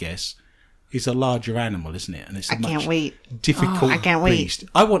 I guess, is a larger animal, isn't it? And it's a much difficult beast.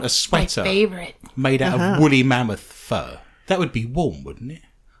 I want a sweater made out of woolly mammoth fur. That would be warm, wouldn't it?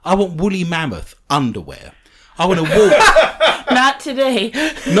 I want woolly mammoth underwear. I want to walk. Not today.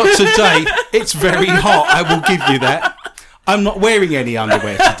 Not today. It's very hot. I will give you that. I'm not wearing any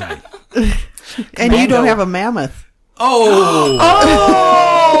underwear today. And you don't have a mammoth. Oh!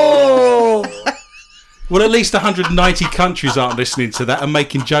 Well, at least 190 countries aren't listening to that and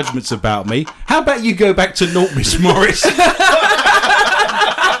making judgments about me. How about you go back to naught, Miss Morris?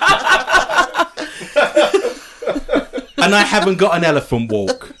 And I haven't got an elephant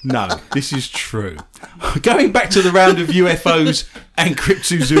walk. No, this is true. Going back to the round of UFOs and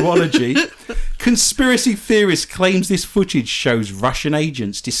cryptozoology, conspiracy theorist claims this footage shows Russian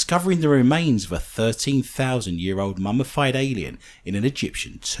agents discovering the remains of a 13,000-year-old mummified alien in an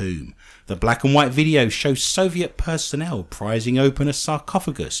Egyptian tomb. The black and white video shows Soviet personnel prizing open a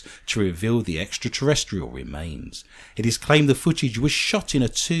sarcophagus to reveal the extraterrestrial remains. It is claimed the footage was shot in a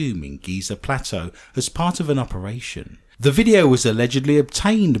tomb in Giza Plateau as part of an operation. The video was allegedly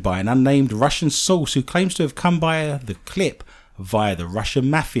obtained by an unnamed Russian source who claims to have come by the clip via the Russian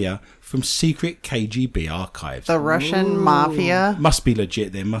mafia from secret KGB archives. The Russian mafia. Must be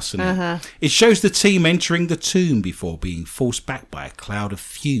legit then, mustn't it? It shows the team entering the tomb before being forced back by a cloud of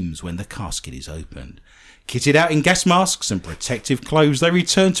fumes when the casket is opened. Kitted out in gas masks and protective clothes, they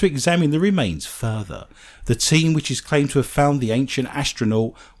return to examine the remains further. The team, which is claimed to have found the ancient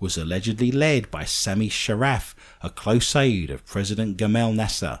astronaut, was allegedly led by Sami Sharaf, a close aide of President Gamal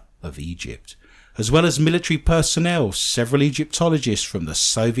Nasser of Egypt. As well as military personnel, several Egyptologists from the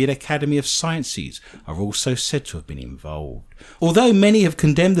Soviet Academy of Sciences are also said to have been involved. Although many have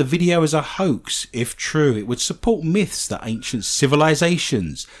condemned the video as a hoax, if true, it would support myths that ancient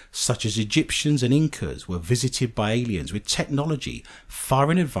civilizations, such as Egyptians and Incas, were visited by aliens with technology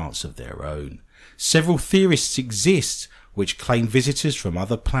far in advance of their own. Several theorists exist which claim visitors from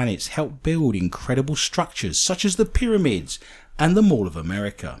other planets helped build incredible structures such as the pyramids and the Mall of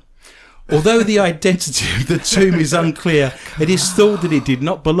America. Although the identity of the tomb is unclear, it is thought that it did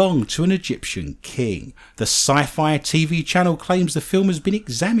not belong to an Egyptian king. The Sci-Fi TV channel claims the film has been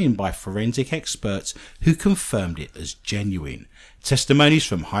examined by forensic experts who confirmed it as genuine. Testimonies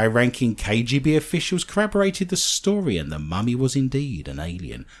from high-ranking KGB officials corroborated the story, and the mummy was indeed an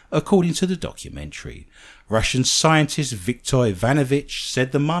alien, according to the documentary. Russian scientist Viktor Ivanovich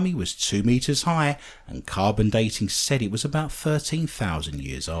said the mummy was 2 meters high, and carbon dating said it was about 13,000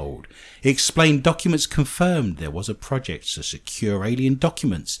 years old. He explained documents confirmed there was a project to secure alien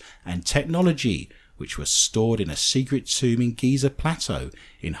documents and technology, which was stored in a secret tomb in Giza Plateau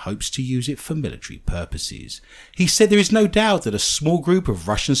in hopes to use it for military purposes. He said there is no doubt that a small group of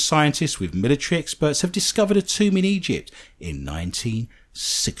Russian scientists with military experts have discovered a tomb in Egypt in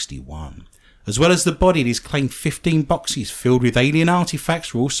 1961. As well as the body, it is claimed 15 boxes filled with alien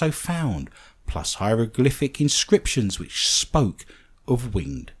artifacts were also found, plus hieroglyphic inscriptions which spoke of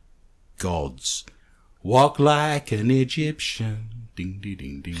winged gods. Walk like an Egyptian. Ding, ding,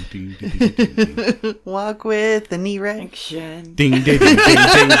 ding, ding, ding, ding, ding, ding. Walk with an erection. Action. Ding, ding, ding, ding,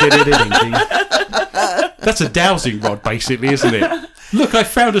 ding, ding, ding, ding, ding. That's a dowsing rod, basically, isn't it? Look, I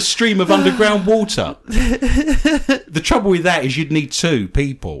found a stream of underground water. The trouble with that is you'd need 2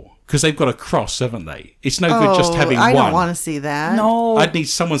 people. Because they've got a cross, haven't they? It's no good just having one. I don't want to see that. No. I'd need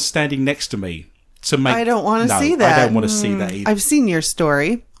someone standing next to me to make... I don't want to see that. I don't want to see that either. I've seen your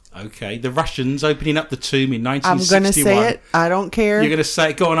story. Okay, the Russians opening up the tomb in 1961. I'm going to say it. I don't care. You're going to say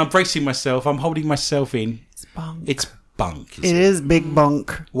it. Go on, I'm bracing myself. I'm holding myself in. It's bunk. It's bunk. It is big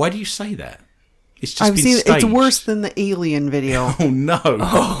bunk. Why do you say that? It's just I've been seen staged. it's worse than the Alien video. Oh,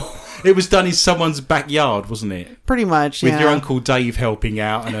 no. It was done in someone's backyard, wasn't it? Pretty much, With yeah. your Uncle Dave helping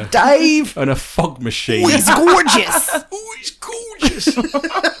out and Dave! a fog machine. Oh, he's gorgeous! Oh, he's gorgeous.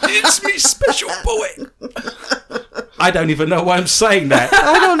 It's me special boy. I don't even know why I'm saying that.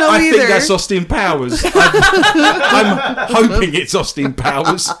 I don't know I either. think that's Austin Powers. I'm hoping it's Austin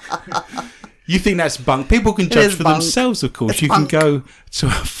Powers. You think that's bunk? People can judge is for bunk. themselves, of course. It's you bunk. can go to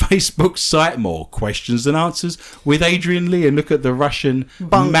our Facebook site, More Questions Than Answers, with Adrian Lee and look at the Russian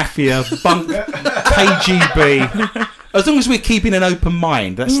Bunk. mafia, bunk, KGB. As long as we're keeping an open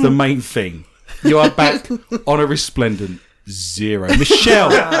mind, that's the main thing. You are back on a resplendent 0. Michelle,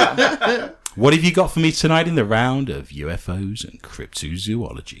 what have you got for me tonight in the round of UFOs and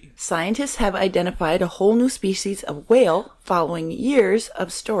cryptozoology? Scientists have identified a whole new species of whale following years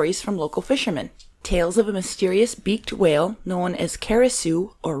of stories from local fishermen. Tales of a mysterious beaked whale known as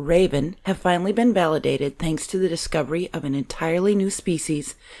karasu or raven have finally been validated thanks to the discovery of an entirely new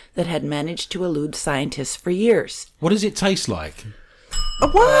species that had managed to elude scientists for years. What does it taste like?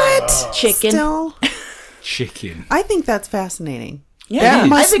 What? Chicken. Still, Chicken. I think that's fascinating. Yeah, That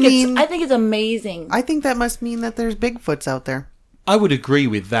must I mean- think it's amazing. I think that must mean that there's Bigfoots out there. I would agree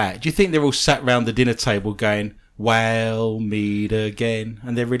with that. Do you think they're all sat round the dinner table going, "Well, meet again,"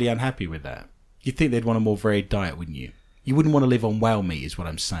 and they're really unhappy with that? You'd think they'd want a more varied diet, wouldn't you? You wouldn't want to live on whale meat, is what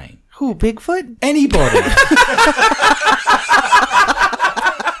I'm saying. Who, Bigfoot? Anybody?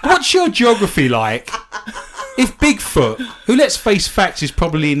 What's your geography like? If Bigfoot, who let's face facts is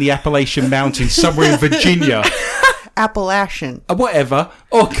probably in the Appalachian Mountains somewhere in Virginia, Appalachian. whatever,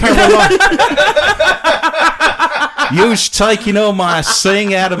 or Carolina. You's taking all my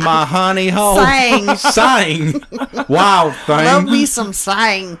sing out of my honey hole. Sang. Sang. Wild thing. Love me some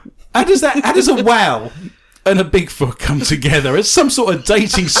sang. How does a whale and a Bigfoot come together? It's some sort of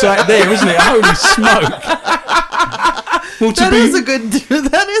dating site there, isn't it? Holy smoke. Well, That is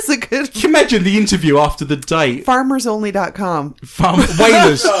a good. Can you imagine the interview after the date? FarmersOnly.com.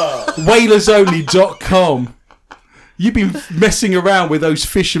 Whalersonly.com. You've been messing around with those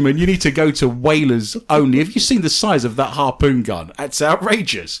fishermen. You need to go to Whalers Only. Have you seen the size of that harpoon gun? That's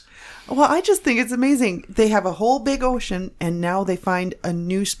outrageous. Well, I just think it's amazing. They have a whole big ocean, and now they find a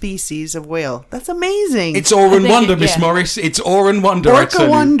new species of whale. That's amazing. It's awe and wonder, Miss yeah. Morris. It's awe and wonder. I tell Orca you.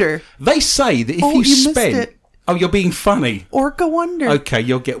 wonder. They say that if Oh, you you missed spend... it. Oh, you're being funny. Orca wonder. Okay,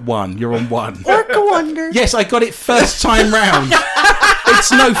 you'll get one. You're on one. Orca wonder. Yes, I got it first time round.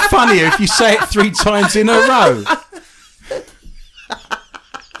 It's no funnier if you say it 3 times in a row.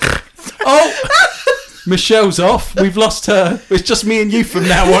 Oh, Michelle's off. We've lost her. It's just me and you from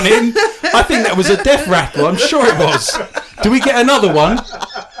now on in. I think that was a death rattle. I'm sure it was. Do we get another one?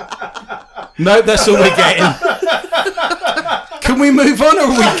 No, that's all we're getting. Can we move on or are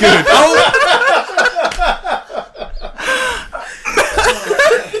we good? Oh!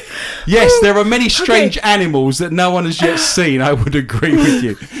 Yes, there are many strange animals that no one has yet seen. I would agree with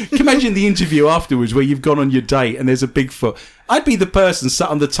you. Can you imagine the interview afterwards where you've gone on your date and there's a Bigfoot? I'd be the person sat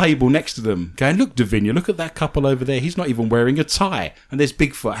on the table next to them going, look, Davinia, look at that couple over there. He's not even wearing a tie. And there's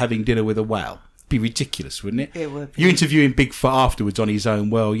Bigfoot having dinner with a whale. It'd be ridiculous, wouldn't it? It would be. You interviewing Bigfoot afterwards on his own,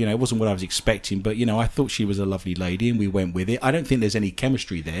 well, it wasn't what I was expecting, but, I thought she was a lovely lady and we went with it. I don't think there's any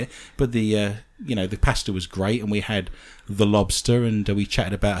chemistry there, but the pasta was great and we had the lobster and we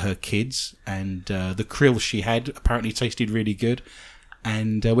chatted about her kids and the krill she had apparently tasted really good.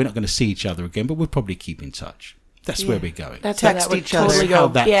 And we're not going to see each other again, but we'll probably keep in touch. That's where we're going. That's Text how that would each other. totally How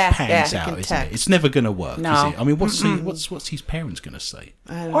go. that pans Yeah. out, Can isn't it? text. It's never going to work, No. is it? I mean, what's his parents going to say?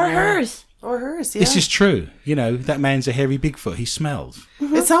 I don't Or know. hers. Or hers, yeah. This is true. That man's a hairy Bigfoot. He smells.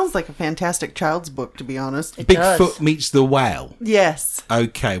 It sounds like a fantastic child's book, to be honest. It Bigfoot does. meets the whale. Yes.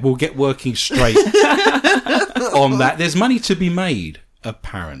 Okay, we'll get working straight on that. There's money to be made,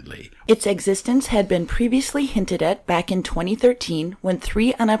 apparently. Its existence had been previously hinted at back in 2013 when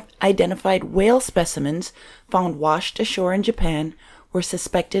 3 unidentified whale specimens found washed ashore in Japan were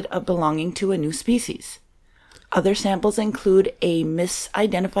suspected of belonging to a new species. Other samples include a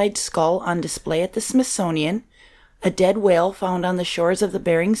misidentified skull on display at the Smithsonian, a dead whale found on the shores of the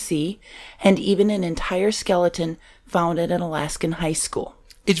Bering Sea, and even an entire skeleton found at an Alaskan high school.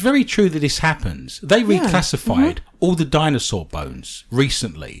 It's very true that this happens. They reclassified all the dinosaur bones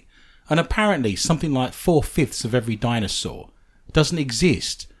recently, and apparently something like 4/5 of every dinosaur doesn't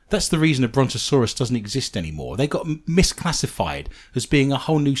exist. That's the reason a Brontosaurus doesn't exist anymore. They got misclassified as being a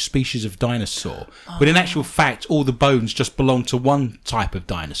whole new species of dinosaur. But in actual fact, all the bones just belong to one type of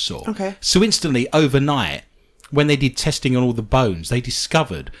dinosaur. Okay. So instantly, overnight, when they did testing on all the bones, they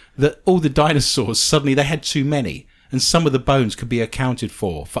discovered that all the dinosaurs, suddenly they had too many. And some of the bones could be accounted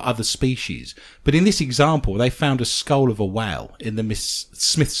for other species. But in this example, they found a skull of a whale in the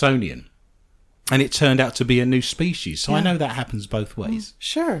Smithsonian. And it turned out to be a new species. So I know that happens both ways.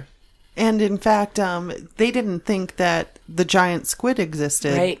 Sure. And in fact, they didn't think that the giant squid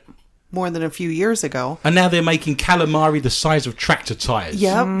existed Right. more than a few years ago. And now they're making calamari the size of tractor tires.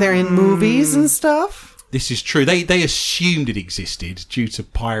 Yep, they're in movies and stuff. This is true. They assumed it existed due to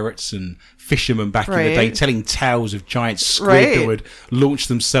pirates and fishermen back in the day Right. telling tales of giant squid Right. that would launch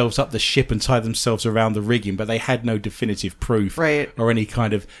themselves up the ship and tie themselves around the rigging, but they had no definitive proof Right. or any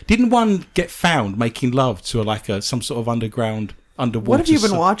kind of... Didn't one get found making love to some sort of underwater... What have you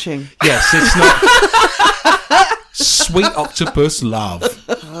been watching? Yes, it's not... Sweet octopus love.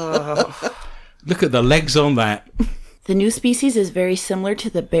 Look at the legs on that. The new species is very similar to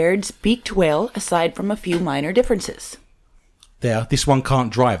the Baird's beaked whale, aside from a few minor differences. There, this one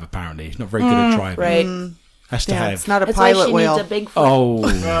can't drive, apparently. He's not very good at driving. Right. Has to Yeah, have... it's not a That's why pilot she whale. needs a Bigfoot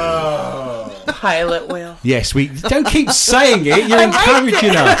Oh, pilot whale. yes, we don't keep saying it. You're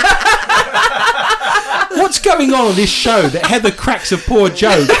encouraging her. What's going on this show that Heather cracks a poor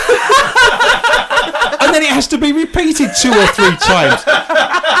joke and then it has to be repeated 2 or 3 times?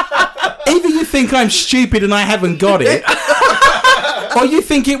 Either you think I'm stupid and I haven't got it, or you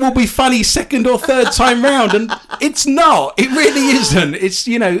think it will be funny 2nd or 3rd time round, and it's not. It really isn't. It's,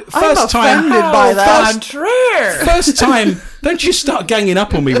 first time. offended by that. Contraire. First time, don't you start ganging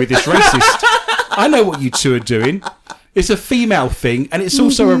up on me with this racist. I know what you two are doing. It's a female thing, and it's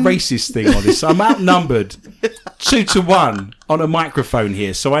also a racist thing on this. I'm outnumbered 2-1 on a microphone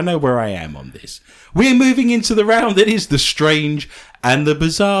here, so I know where I am on this. We're moving into the round that is the strange and the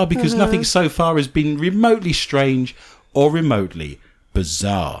bizarre, because nothing so far has been remotely strange or remotely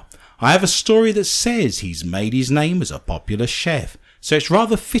bizarre. I have a story that says he's made his name as a popular chef, so it's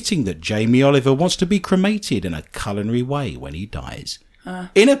rather fitting that Jamie Oliver wants to be cremated in a culinary way when he dies.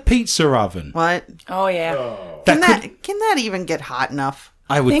 In a pizza oven. What? Oh, yeah. That could, Can that even get hot enough?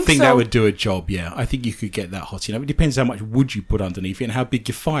 I would think think that so. would do a job, yeah. I think you could get that hot enough. It depends how much wood you put underneath it and how big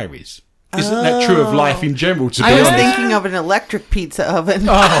your fire is. Isn't that true of life in general, to be I was honest? thinking of an electric pizza oven.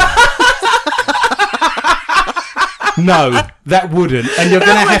 No, that wouldn't. And you're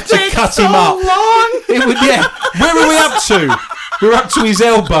going to have to cut him up. Long. It would, yeah. Where are we up to? We're up to his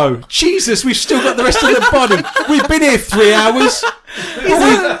elbow. Jesus, we've still got the rest of the body. We've been here 3 hours.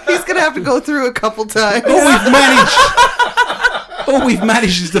 He's going to have to go through a couple times. All we've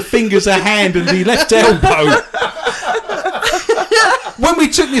managed is the fingers, a hand, and the left elbow. When we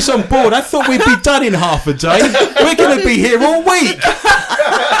took this on board, I thought we'd be done in half a day. We're going to be here all week.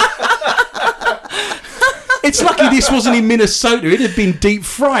 It's lucky this wasn't in Minnesota. It'd have been deep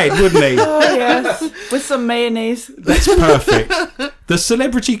fried, wouldn't it? Oh, yes. With some mayonnaise. That's perfect. The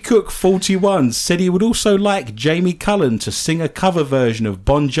celebrity cook 41 said he would also like Jamie Cullen to sing a cover version of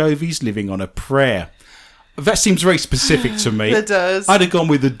Bon Jovi's Living on a Prayer. That seems very specific to me. It does. I'd have gone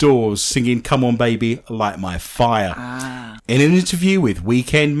with The Doors singing Come On Baby, Light My Fire. In an interview with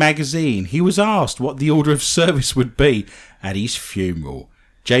Weekend magazine, he was asked what the order of service would be at his funeral.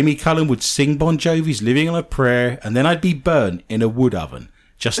 Jamie Cullen would sing Bon Jovi's Living on a Prayer, and then I'd be burnt in a wood oven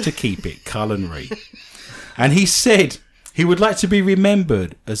just to keep it culinary. And he said he would like to be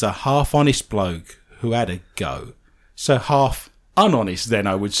remembered as a half-honest bloke who had a go. So half unhonest, then,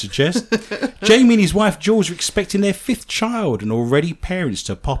 I would suggest. Jamie and his wife Jules are expecting their 5th child and already parents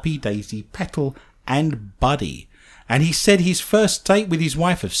to Poppy, Daisy, Petal and Buddy. And he said his first date with his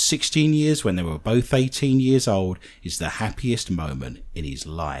wife of 16 years when they were both 18 years old is the happiest moment in his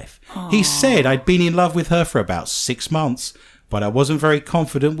life. Aww. He said, I'd been in love with her for about 6 months, but I wasn't very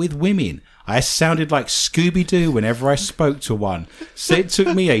confident with women. I sounded like Scooby-Doo whenever I spoke to one, so it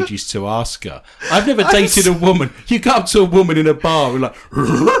took me ages to ask her. I've never dated a woman. You go up to a woman in a bar and like...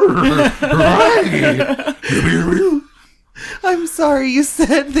 I'm sorry, you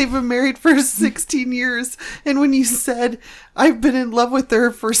said they've been married for 16 years, and when you said, I've been in love with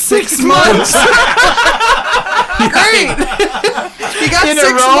her for 6 months. Great! You got In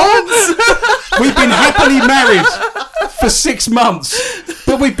 6 months? We've been happily married for 6 months,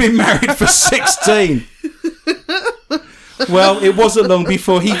 but we've been married for 16. Well, it wasn't long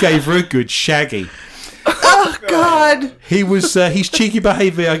before he gave her a good shaggy. Oh, God. He was his cheeky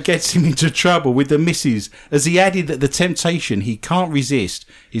behaviour gets him into trouble with the missus, as he added that the temptation he can't resist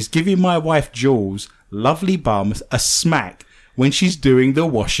is giving my wife Jules, lovely bum, a smack when she's doing the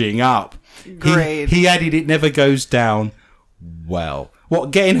washing up. Great. He added it never goes down well.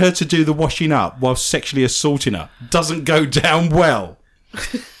 What, getting her to do the washing up while sexually assaulting her doesn't go down well?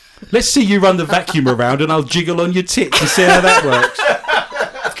 Let's see you run the vacuum around and I'll jiggle on your tits and see how that works.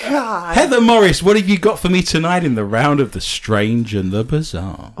 God. Heather Morris, what have you got for me tonight in the round of the strange and the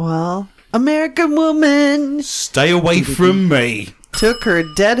bizarre? Well, American woman Stay away from me. took her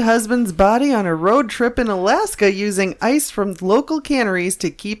dead husband's body on a road trip in Alaska using ice from local canneries to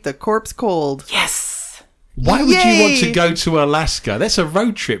keep the corpse cold. Yes. Why would you want to Yay! go to Alaska? That's a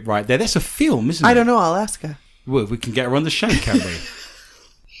road trip right there. That's a film, isn't it? I don't know, Alaska. Well, we can get her on the show, can we?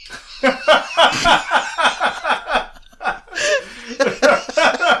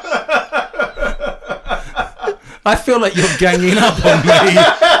 I feel like you're ganging up on me.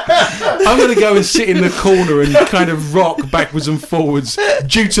 I'm going to go and sit in the corner and kind of rock backwards and forwards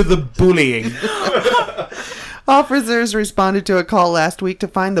due to the bullying. Officers responded to a call last week to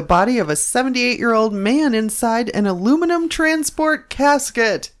find the body of a 78-year-old man inside an aluminum transport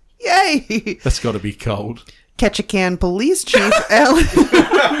casket. Yay! That's got to be cold. Ketchikan Police Chief Alan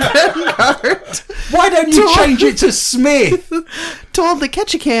Bengard Why don't you change it to Smith? told the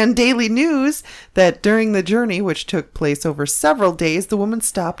Ketchikan Daily News that during the journey, which took place over several days, the woman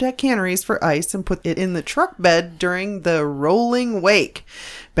stopped at canneries for ice and put it in the truck bed during the rolling wake.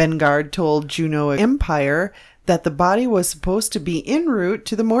 Bengard told Juneau Empire that the body was supposed to be en route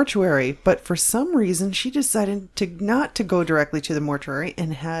to the mortuary, but for some reason she decided not to go directly to the mortuary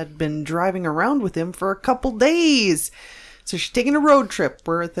and had been driving around with him for a couple days. So she's taking a road trip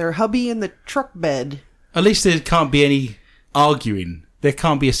with her hubby in the truck bed. At least there can't be any arguing. There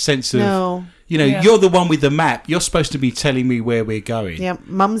can't be a sense of, No. you know, Yeah. you're the one with the map. You're supposed to be telling me where we're going. Yeah,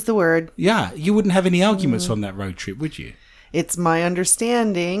 mum's the word. Yeah, you wouldn't have any arguments on that road trip, would you? It's my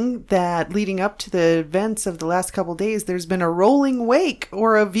understanding that leading up to the events of the last couple days, there's been a rolling wake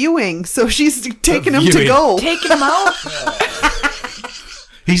or a viewing. So she's taking him to viewing. go. Taking him out.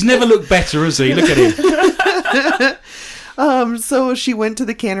 He's never looked better, has he? Look at him. So she went to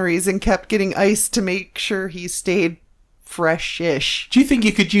the canneries and kept getting ice to make sure he stayed fresh-ish. Do you think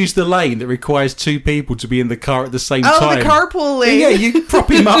you could use the lane that requires 2 people to be in the car at the same Oh, time? the carpool lane. Yeah, you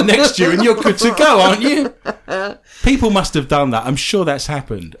prop him up next to you and you're good to go, aren't you? People must have done that. I'm sure that's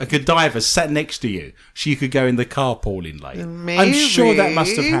happened. A Godiva sat next to you so you could go in the carpooling lane. I'm sure that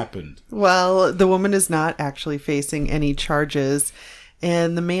must have happened. Well, the woman is not actually facing any charges.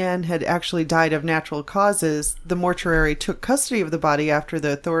 and the man had actually died of natural causes, the mortuary took custody of the body after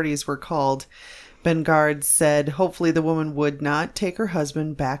the authorities were called. Bengard said hopefully the woman would not take her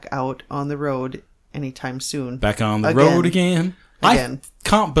husband back out on the road anytime soon. Back on the road again. I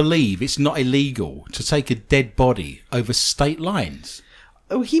can't believe it's not illegal to take a dead body over state lines.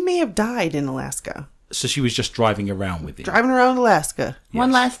 Oh, he may have died in Alaska. So she was just driving around with him. Driving around Alaska. Yes.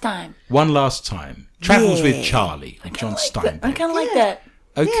 One last time. One last time. Travels with Charlie and John Steinbeck. I kind of like that.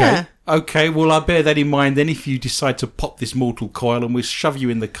 Okay. Yeah. Okay, well, I'll bear that in mind then if you decide to pop this mortal coil and we'll shove you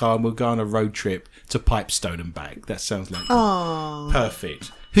in the car and we'll go on a road trip to Pipestone and back. That sounds like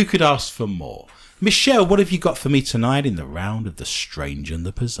perfect. Who could ask for more? Michelle, what have you got for me tonight in the round of the strange and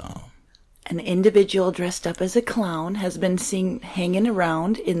the bizarre? An individual dressed up as a clown has been seen hanging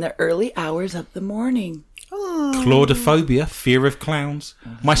around in the early hours of the morning. Claudophobia, fear of clowns.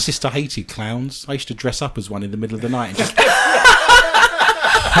 My sister hated clowns. I used to dress up as one in the middle of the night and just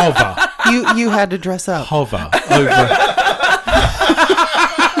hover. You had to dress up. Hover over.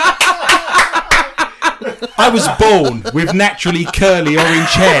 I was born with naturally curly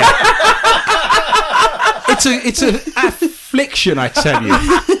orange hair. It's an affliction, I tell you.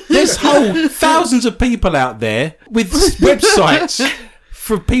 There's thousands of people out there with websites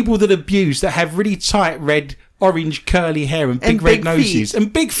for people that abuse that have really tight red, orange, curly hair and big red noses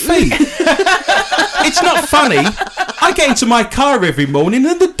and big feet. It's not funny. I get into my car every morning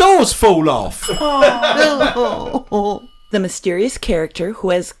and the doors fall off. The mysterious character who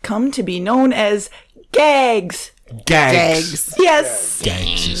has come to be known as Gags. Gags. Yes.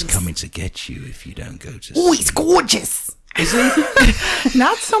 Gags is coming to get you if you don't go to Oh, he's gorgeous. Is he?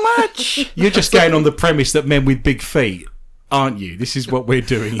 Not so much. You're just going on the premise that men with big feet, aren't you? This is what we're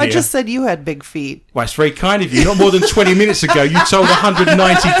doing here. I just said you had big feet. Well, it's very kind of you. Not more than 20 minutes ago, you told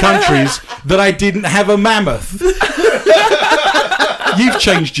 190 countries that I didn't have a mammoth. You've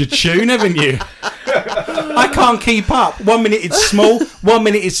changed your tune, haven't you? I can't keep up. 1 minute it's small, 1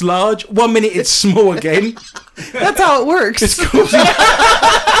 minute it's large, 1 minute it's small again. That's how it works. It's causing...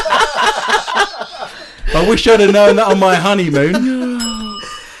 I wish I'd have known that on my honeymoon.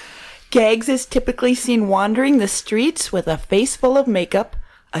 Gags is typically seen wandering the streets with a face full of makeup,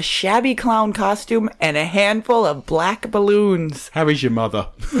 a shabby clown costume, and a handful of black balloons. How is your mother?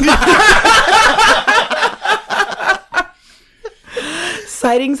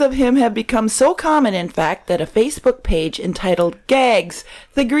 Sightings of him have become so common, in fact, that a Facebook page entitled Gags,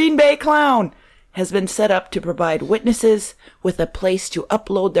 the Green Bay Clown, has been set up to provide witnesses with a place to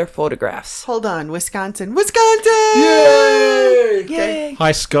upload their photographs. Hold on, Wisconsin. Wisconsin! Yay! Yay!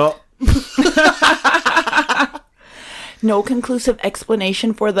 Hi, Scott. No conclusive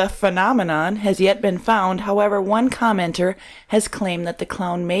explanation for the phenomenon has yet been found. However, one commenter has claimed that the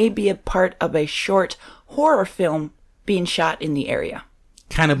clown may be a part of a short horror film being shot in the area.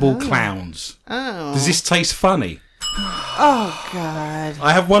 Cannibal clowns. Oh. Does this taste funny? Oh, God.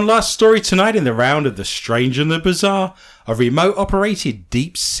 I have one last story tonight in the round of the strange and the bizarre. A remote-operated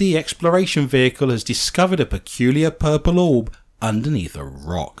deep-sea exploration vehicle has discovered a peculiar purple orb underneath a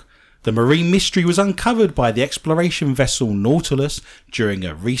rock. The marine mystery was uncovered by the exploration vessel Nautilus during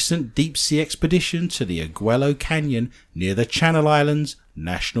a recent deep-sea expedition to the Aguelo Canyon near the Channel Islands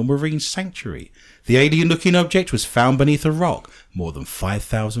National Marine Sanctuary. The alien-looking object was found beneath a rock more than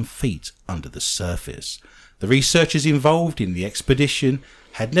 5,000 feet under the surface. The researchers involved in the expedition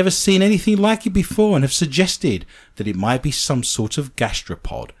had never seen anything like it before and have suggested that it might be some sort of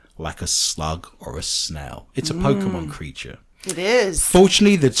gastropod, like a slug or a snail. It's a Pokemon creature. It is.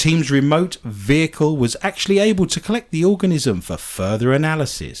 Fortunately, the team's remote vehicle was actually able to collect the organism for further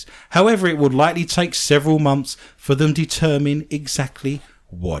analysis. However, it would likely take several months for them to determine exactly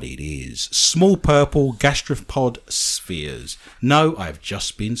what it is. Small purple gastropod spheres. No, I've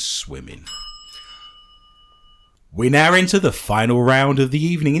just been swimming. We now enter the final round of the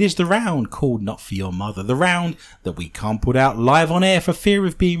evening. It is the round called Not For Your Mother. The round that we can't put out live on air for fear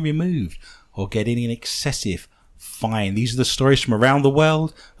of being removed or getting an excessive fine. These are the stories from around the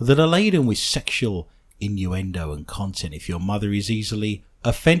world that are laden with sexual innuendo and content. If your mother is easily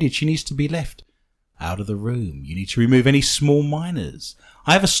offended, she needs to be left out of the room. You need to remove any small minors.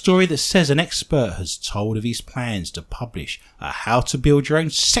 I have a story that says an expert has told of his plans to publish a how to build your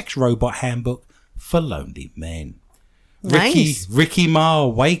own sex robot handbook for lonely men. Nice. Ricky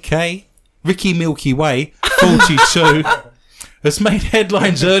Milky Way, 42, has made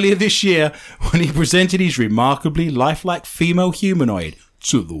headlines earlier this year when he presented his remarkably lifelike female humanoid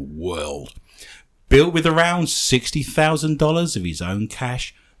to the world. Built with around $60,000 of his own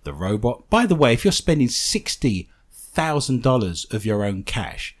cash, the robot... By the way, if you're spending $60,000 of your own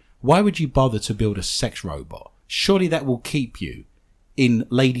cash, why would you bother to build a sex robot? Surely that will keep you in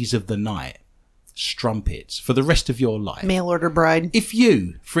Ladies of the Night strumpets for the rest of your life. Mail order bride. If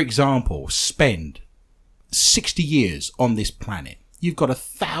you, for example, spend 60 years on this planet, you've got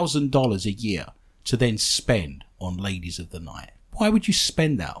 $1,000 a year to then spend on Ladies of the Night. Why would you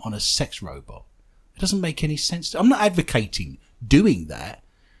spend that on a sex robot? It doesn't make any sense. I'm not advocating doing that,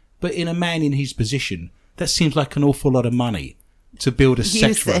 but in a man in his position, that seems like an awful lot of money to build a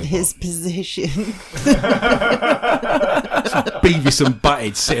sex robot. You said his position. Beavis and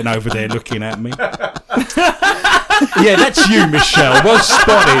Butthead sitting over there looking at me. Yeah, that's you, Michelle. Well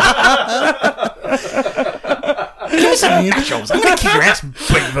spotted. Give me some nachos. I'm going to kick your ass,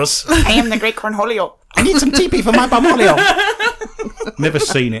 Beavis. I am the great Cornholio. I need some TP for my bumolio. Never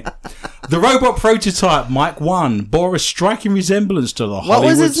seen it. The robot prototype Mike 1 bore a striking resemblance to the What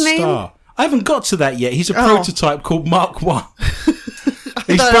was Hollywood his name? star. I haven't got to that yet. He's a prototype called Mark 1.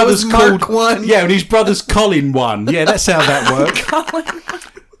 His thought it brother's was Mark called 1. Yeah, and his brother's Colin 1. Yeah, that's how that worked.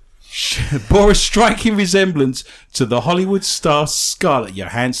 Bore a striking resemblance to the Hollywood star Scarlett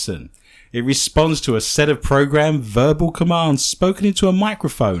Johansson. It responds to a set of programmed verbal commands spoken into a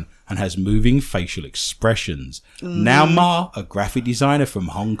microphone and has moving facial expressions. Now Ma, a graphic designer from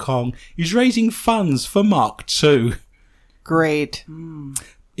Hong Kong, is raising funds for Mark 2. Great.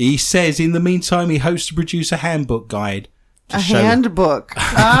 He says in the meantime he hopes to produce a handbook guide. A handbook. Of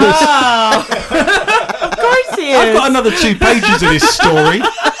course he is. I've got another 2 pages of this story.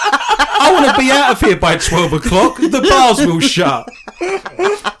 I want to be out of here by 12 o'clock. The bars will shut.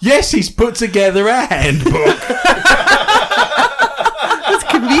 Yes, he's put together a handbook. That's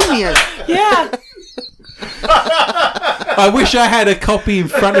convenient. Yeah. I wish I had a copy in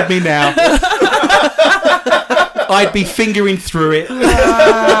front of me now. I'd be fingering through it.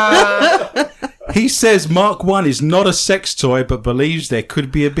 He says Mark 1 is not a sex toy, but believes there could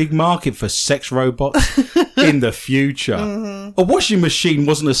be a big market for sex robots in the future. A washing machine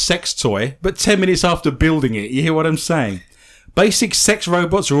wasn't a sex toy, but 10 minutes after building it, you hear what I'm saying? Basic sex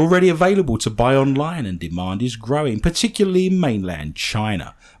robots are already available to buy online and demand is growing, particularly in mainland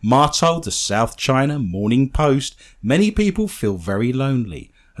China. Ma told the South China Morning Post, many people feel very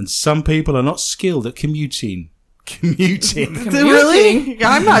lonely and some people are not skilled at commuting. Really?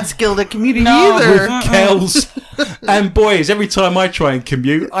 I'm not skilled at commuting either. With Kells and boys, every time I try and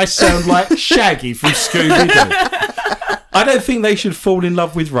commute, I sound like Shaggy from Scooby-Doo. I don't think they should fall in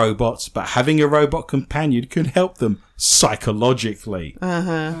love with robots, but having a robot companion can help them psychologically.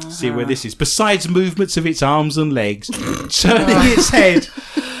 See where this is. Besides movements of its arms and legs, turning its head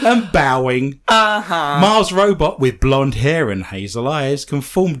and bowing, Mars robot with blonde hair and hazel eyes can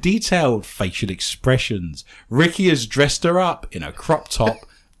form detailed facial expressions. Ricky has dressed her up in a crop top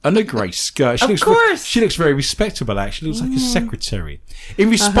and a grey skirt. She looks very respectable, actually. Looks like a secretary. In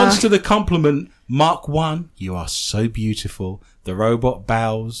response to the compliment, Mark 1, you are so beautiful, the robot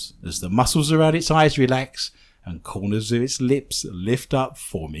bows as the muscles around its eyes relax and corners of its lips lift up,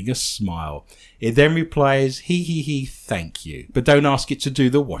 forming a smile. It then replies, he, thank you, but don't ask it to do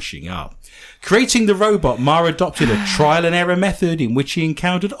the washing up. Creating the robot, Ma adopted a trial and error method in which he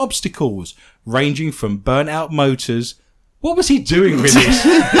encountered obstacles, ranging from burnt-out motors. What was he doing with this?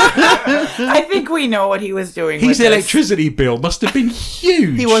 I think we know what he was doing His with electricity bill must have been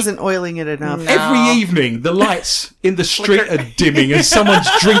huge. He wasn't oiling it enough. No. Every evening, the lights in the street are dimming and someone's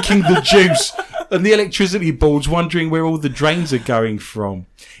drinking the juice and the electricity board's wondering where all the drains are going from.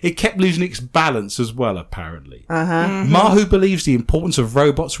 It kept losing its balance as well, apparently. Ma, who believes the importance of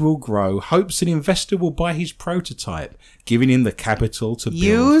robots will grow, hopes an investor will buy his prototype, giving him the capital to build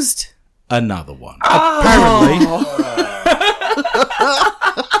Used? another one. Apparently...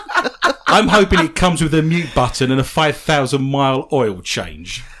 I'm hoping it comes with a mute button and a 5,000-mile oil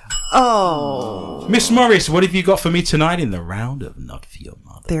change. Oh. Miss Morris, what have you got for me tonight in the round of Not For Your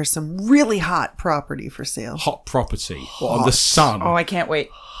Mother? There's some really hot property for sale. Hot property. On the sun. Oh, I can't wait.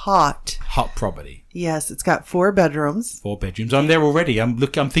 Hot. Hot property. Yes, it's got 4 bedrooms. 4 bedrooms. I'm there already. I'm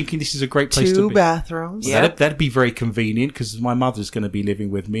thinking this is a great place to 2 be. bathrooms. Yeah. That'd be very convenient because my mother's going to be living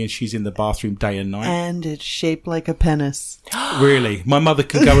with me and she's in the bathroom day and night. And it's shaped like a penis. Really? My mother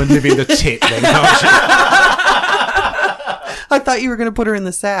can go and live in the tit then, can't she? I thought you were going to put her in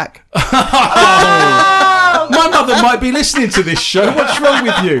the sack. My mother might be listening to this show. What's wrong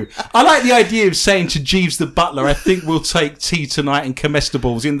with you? I like the idea of saying to Jeeves the butler, I think we'll take tea tonight and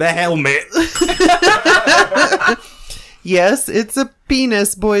comestibles in the helmet. Yes, it's a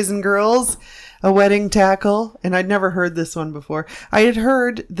penis, boys and girls. A wedding tackle. And I'd never heard this one before. I had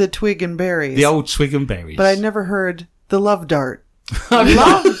heard the twig and berries. The old twig and berries. But I'd never heard the love dart.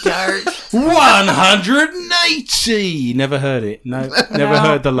 Love dart. 180! Never heard it. No, never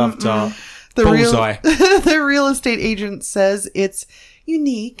heard the love dart. Bullseye. The real estate agent says it's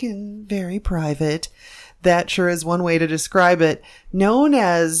unique and very private. That sure is one way to describe it. Known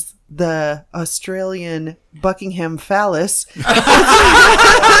as the Australian Buckingham phallus.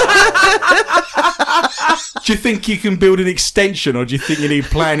 Do you think you can build an extension, or do you think you need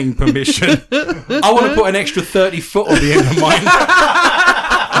planning permission? I want to put an extra 30 foot on the end of mine.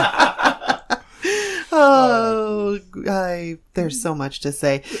 There's so much to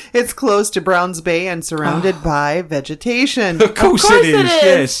say. It's close to Browns Bay and surrounded by vegetation. Of course it is.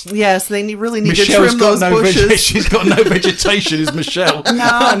 Yes. Yes, they really need Michelle's to trim got those no bushes. She's got no vegetation, is Michelle?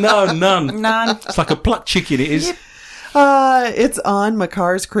 No, none. It's like a plucked chicken, it is. It's on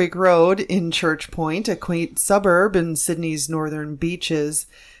McCarrs Creek Road in Church Point, a quaint suburb in Sydney's northern beaches.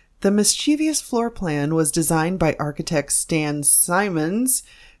 The mischievous floor plan was designed by architect Stan Simons,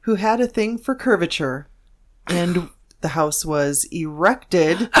 who had a thing for curvature. And the house was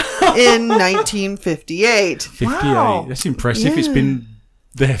erected in 1958. 58. Wow. That's impressive. It's been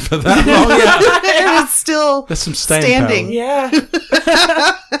there for that long. Yeah. And it's still That's some staying standing. power.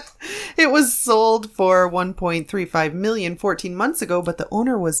 Yeah. It was sold for $1.35 million 14 months ago, but the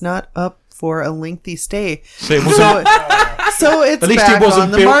owner was not up for a lengthy stay. So it wasn't. So it's At least back it wasn't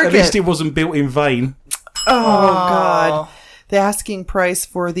on the built. market. At least it wasn't built in vain. Oh, God. The asking price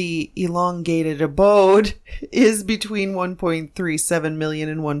for the elongated abode is between $1.37 million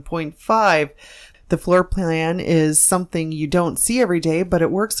and $1.5. The floor plan is something you don't see every day, but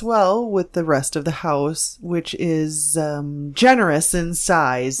it works well with the rest of the house, which is generous in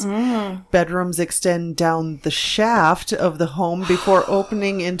size. Bedrooms extend down the shaft of the home before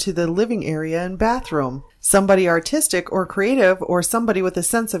opening into the living area and bathroom. Somebody artistic or creative or somebody with a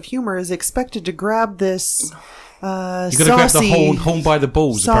sense of humor is expected to grab this You got to grab the whole home by the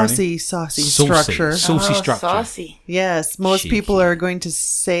balls. saucy Saucy structure. structure. Saucy. Yes, most Cheeky. people are going to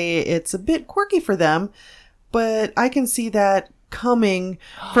say it's a bit quirky for them, but I can see that coming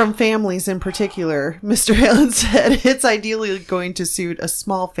from families in particular. Mr. Allen said it's ideally going to suit a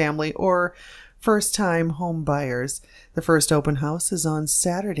small family or first-time home buyers. The first open house is on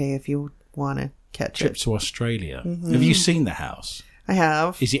Saturday if you want to catch Trip it. to Australia. Have you seen the house? I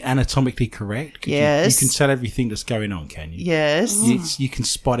have. Is it anatomically correct? Yes. You can tell everything that's going on, can you? Yes. You can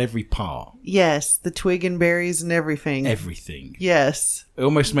spot every part. Yes, the twig and berries and everything. Everything. Yes. It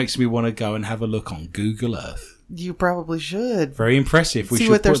almost makes me want to go and have a look on Google Earth. You probably should. Very impressive. We See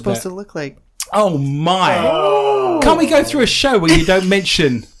should what they're put supposed that- to look like. Oh my! Can't we go through a show where you don't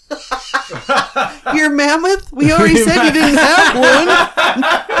mention? Your mammoth? We already said you didn't have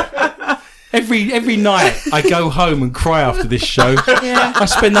one. Every night I go home and cry after this show. I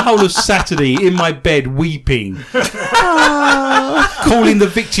spend the whole of Saturday in my bed weeping, calling the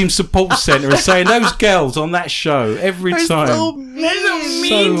victim support centre and saying those girls on that show every They're time. so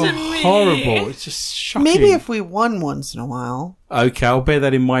mean. So horrible. It's just shocking. Maybe if we won once in a while. Okay, I'll bear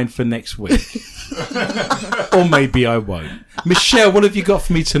that in mind for next week. Or maybe I won't. Michelle, what have you got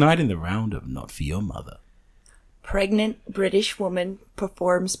for me tonight in the round of Not For Your Mother? Pregnant British woman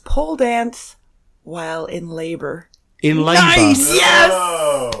performs pole dance while in labor. In labour. Yes!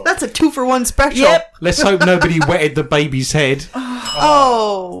 That's a 2-for-1 special. Yep. Let's hope nobody wetted the baby's head.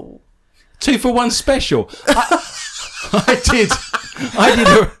 Oh. 2-for-1 special.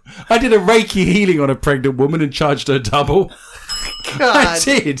 I did a Reiki healing on a pregnant woman and charged her double. I God.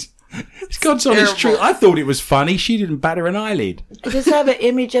 did. It's God's honest truth. I thought it was funny. She didn't batter an eyelid. I just have an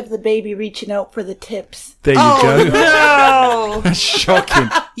image of the baby reaching out for the tips. There you go. No. That's shocking.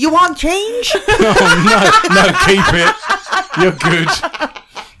 You want change? Oh, no, keep it. You're good.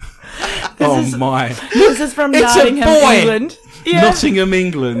 My. This is from It's a Nottingham, boy. England. Yeah. Nottingham,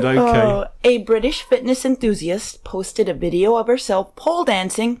 England. Okay. Oh, a British fitness enthusiast posted a video of herself pole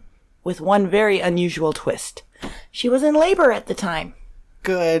dancing with one very unusual twist. She was in labor at the time.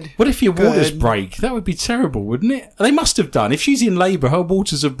 Good. What if your waters Good. break? That would be terrible, wouldn't it? They must have done. If she's in labour, her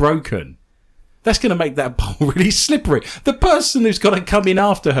waters have broken. That's going to make that pole really slippery. The person who's got to come in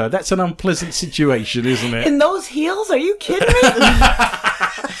after her, that's an unpleasant situation, isn't it? In those heels? Are you kidding me?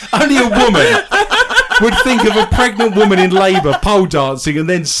 Only a woman would think of a pregnant woman in labour pole dancing and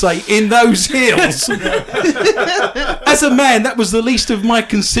then say, in those heels. As a man, that was the least of my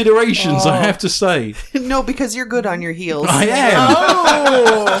considerations, I have to say. No, because you're good on your heels. I am.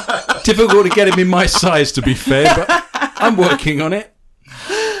 Oh. Difficult to get him in my size, to be fair, but I'm working on it.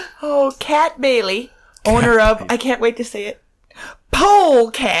 Oh, Kat Bailey, owner of, I can't wait to say it, Pole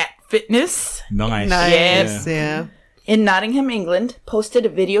Cat Fitness Nice. Nice. Yeah. Yeah. in Nottingham, England, posted a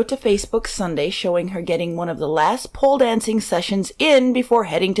video to Facebook Sunday showing her getting one of the last pole dancing sessions in before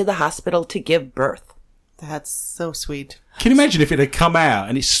heading to the hospital to give birth. That's so sweet. Can you imagine if it had come out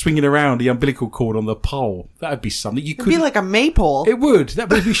and it's swinging around the umbilical cord on the pole? That would be something you could. It'd be like a maypole. It would. That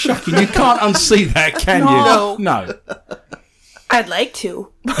would be shocking. You can't unsee that, can No. you? No. I'd like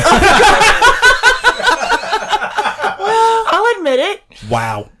to. I'll admit it.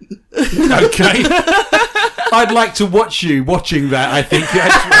 Wow. Okay. I'd like to watch you watching that, I think.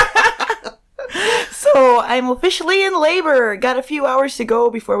 So I'm officially in labor. Got a few hours to go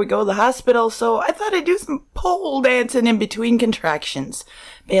before we go to the hospital, so I thought I'd do some pole dancing in between contractions,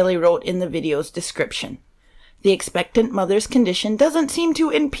 Bailey wrote in the video's description. The expectant mother's condition doesn't seem to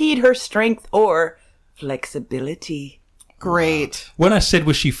impede her strength or flexibility. Great. When I said,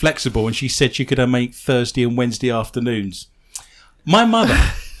 was she flexible, and she said she could make Thursday and Wednesday afternoons, my mother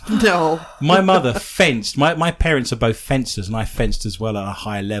fenced. My parents are both fencers, and I fenced as well at a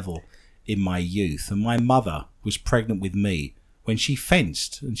high level in my youth. And my mother was pregnant with me when she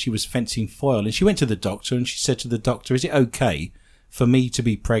fenced, and she was fencing foil. And she went to the doctor, and she said to the doctor, is it okay for me to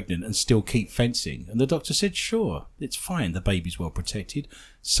be pregnant and still keep fencing? And the doctor said, sure, it's fine. The baby's well protected.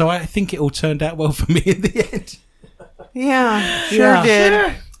 So I think it all turned out well for me in the end. Yeah, sure did.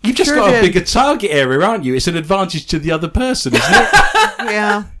 Sure. You've just got a bigger target area, aren't you? It's an advantage to the other person, isn't it?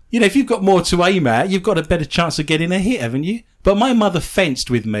 Yeah. You know, if you've got more to aim at, you've got a better chance of getting a hit, haven't you? But my mother fenced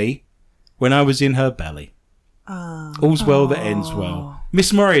with me when I was in her belly. All's well that ends well.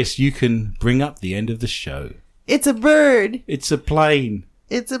 Miss Morris, you can bring up the end of the show. It's a bird. It's a plane.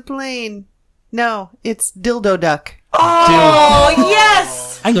 It's a plane. No, it's dildo duck. Oh,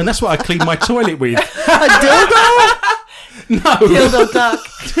 yes! Hang on, that's what I clean my toilet with. A dildo? No. Dildo duck.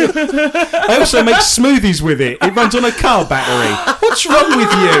 I also make smoothies with it. It runs on a car battery. What's wrong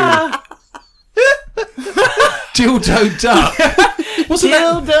with you? Dildo duck. Wasn't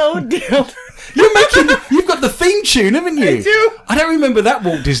Dildo. You've got the theme tune, haven't you? I do. I don't remember that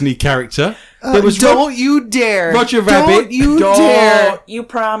Walt Disney character. There was Don't you dare. Roger Rabbit. Don't you dare. You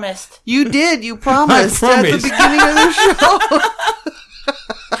promised. You did. You promised, I promised. at the beginning of the show.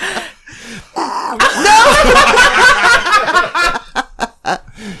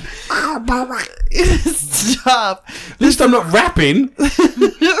 Stop. At least I'm not rapping.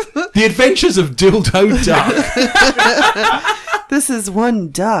 The Adventures of Dildo Duck. This is one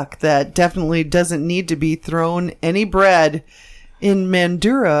duck that definitely doesn't need to be thrown any bread. In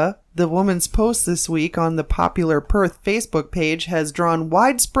Mandurah, the woman's post this week on the popular Perth Facebook page has drawn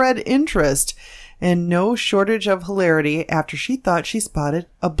widespread interest and no shortage of hilarity after she thought she spotted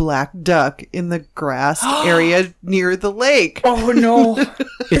a black duck in the grassed area near the lake. Oh, no.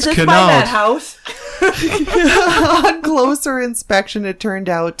 It's Is this by canard. that house? On closer inspection, it turned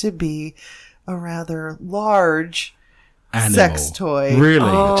out to be a rather large Animal. sex toy.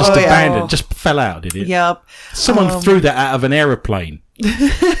 Really? Just yeah. abandoned. Just fell out, did it? Yep. Someone threw that out of an aeroplane. You'd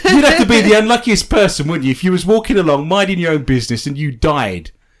have to be the unluckiest person, wouldn't you, if you was walking along, minding your own business, and you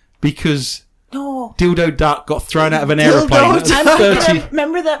died because No. Dildo Duck got thrown out of an aeroplane. That was I'm 30. thinking of,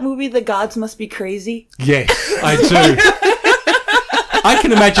 remember that movie, The Gods Must Be Crazy? Yes, I do. I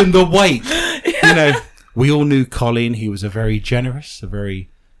can imagine the wait. You know, we all knew Colin. He was a very generous, a very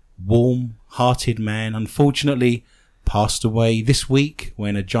warm-hearted man. Unfortunately, passed away this week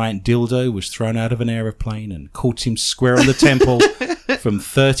when a giant dildo was thrown out of an aeroplane and caught him square on the temple from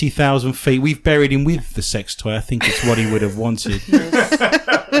 30,000 feet. We've buried him with the sex toy. I think it's what he would have wanted.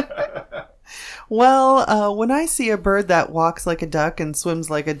 Well, when I see a bird that walks like a duck and swims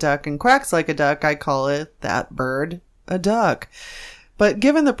like a duck and quacks like a duck, I call it, that bird, a duck. But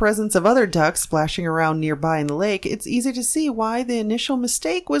given the presence of other ducks splashing around nearby in the lake, it's easy to see why the initial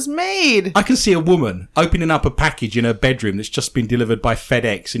mistake was made. I can see a woman opening up a package in her bedroom that's just been delivered by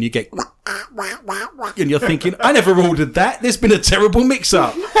FedEx, and you get and you're thinking, I never ordered that. There's been a terrible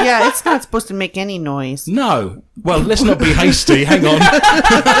mix-up. Yeah, it's not supposed to make any noise. No. Well, let's not be hasty. Hang on.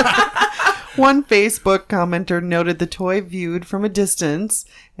 One Facebook commenter noted the toy viewed from a distance,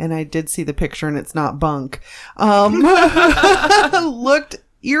 and I did see the picture and it's not bunk, looked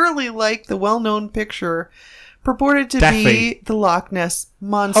eerily like the well-known picture purported to Daffy. be the Loch Ness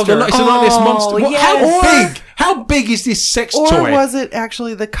Monster. Oh, it's a Loch Ness Monster. What, yes. How big is this sex or toy? was it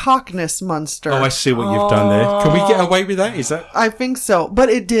actually the Cock Ness Monster? Oh, I see what you've done there. Can we get away with that? Is that... I think so, but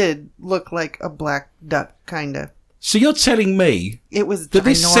it did look like a black duck, kind of. So you're telling me It was that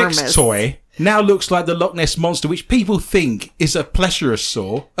this ginormous. sex toy now looks like the Loch Ness Monster, which people think is a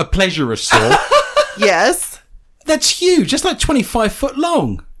plesiosaur. Yes. That's huge. That's like 25 foot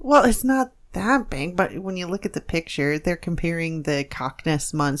long. Well, it's not that big, but when you look at the picture, they're comparing the Cock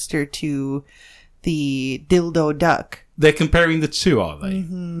Ness Monster to the dildo duck. They're comparing the two, are they?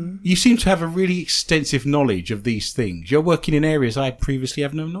 Mm-hmm. You seem to have a really extensive knowledge of these things. You're working in areas I previously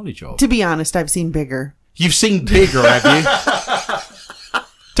have no knowledge of. To be honest, I've seen bigger. You've seen bigger, have you?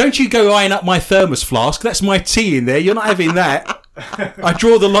 Don't you go eyeing up my thermos flask. That's my tea in there. You're not having that. I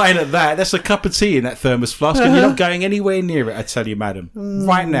draw the line at that. That's a cup of tea in that thermos flask, and you're not going anywhere near it, I tell you, madam.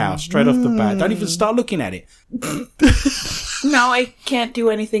 Right now, straight off the bat. Don't even start looking at it. No, I can't do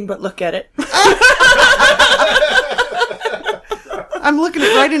anything but look at it. I'm looking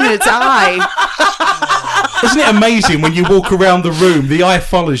it right in its eye. Isn't it amazing when you walk around the room, the eye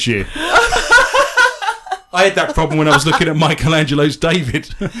follows you? I had that problem when I was looking at Michelangelo's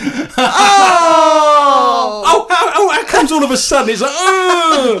David. How comes all of a sudden it's like,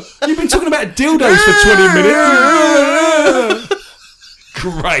 oh, you've been talking about dildos for 20 minutes.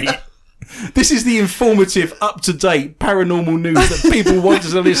 Great. This is the informative, up-to-date paranormal news that people want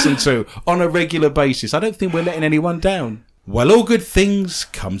us to listen to on a regular basis. I don't think we're letting anyone down. Well, all good things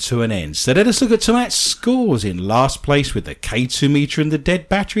come to an end. So let us look at tonight's scores. In last place with the K2 meter and the dead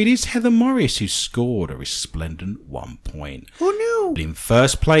battery, it is Heather Morris who scored a resplendent 1 point. Who knew? In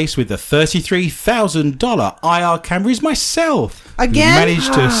first place with the $33,000 IR camera is myself. Again? Who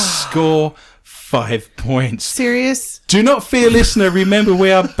managed to score 5 points. Serious? Do not fear, listener. Remember,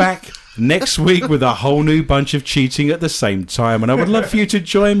 we are back next week with a whole new bunch of cheating at the same time, and I would love for you to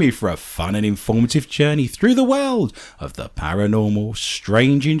join me for a fun and informative journey through the world of the paranormal,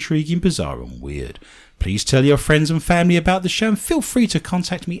 strange, intriguing, bizarre and weird. Please tell your friends and family about the show, and feel free to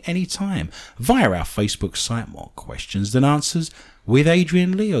contact me anytime via our Facebook site, More Questions Than Answers with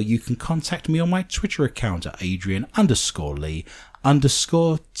Adrian Lee, or you can contact me on my Twitter account at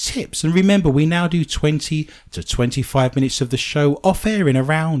Adrian_Lee_tips. And remember, we now do 20 to 25 minutes of the show off air in a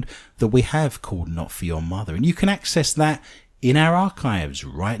round that we have called Not For Your Mother, and you can access that in our archives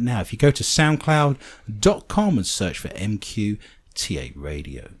right now if you go to soundcloud.com and search for MQTA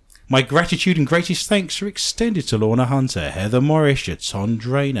Radio. My gratitude and greatest thanks are extended to Lorna Hunter, Heather Morris, Ton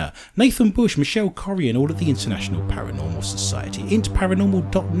Drainer, Nathan Bush, Michelle Corrie, and all of the International Paranormal Society,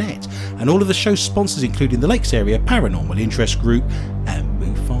 interparanormal.net, and all of the show sponsors, including the Lakes Area Paranormal Interest Group and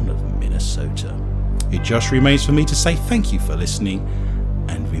MUFON of Minnesota. It just remains for me to say thank you for listening,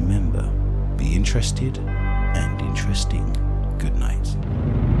 and remember, be interested and interesting.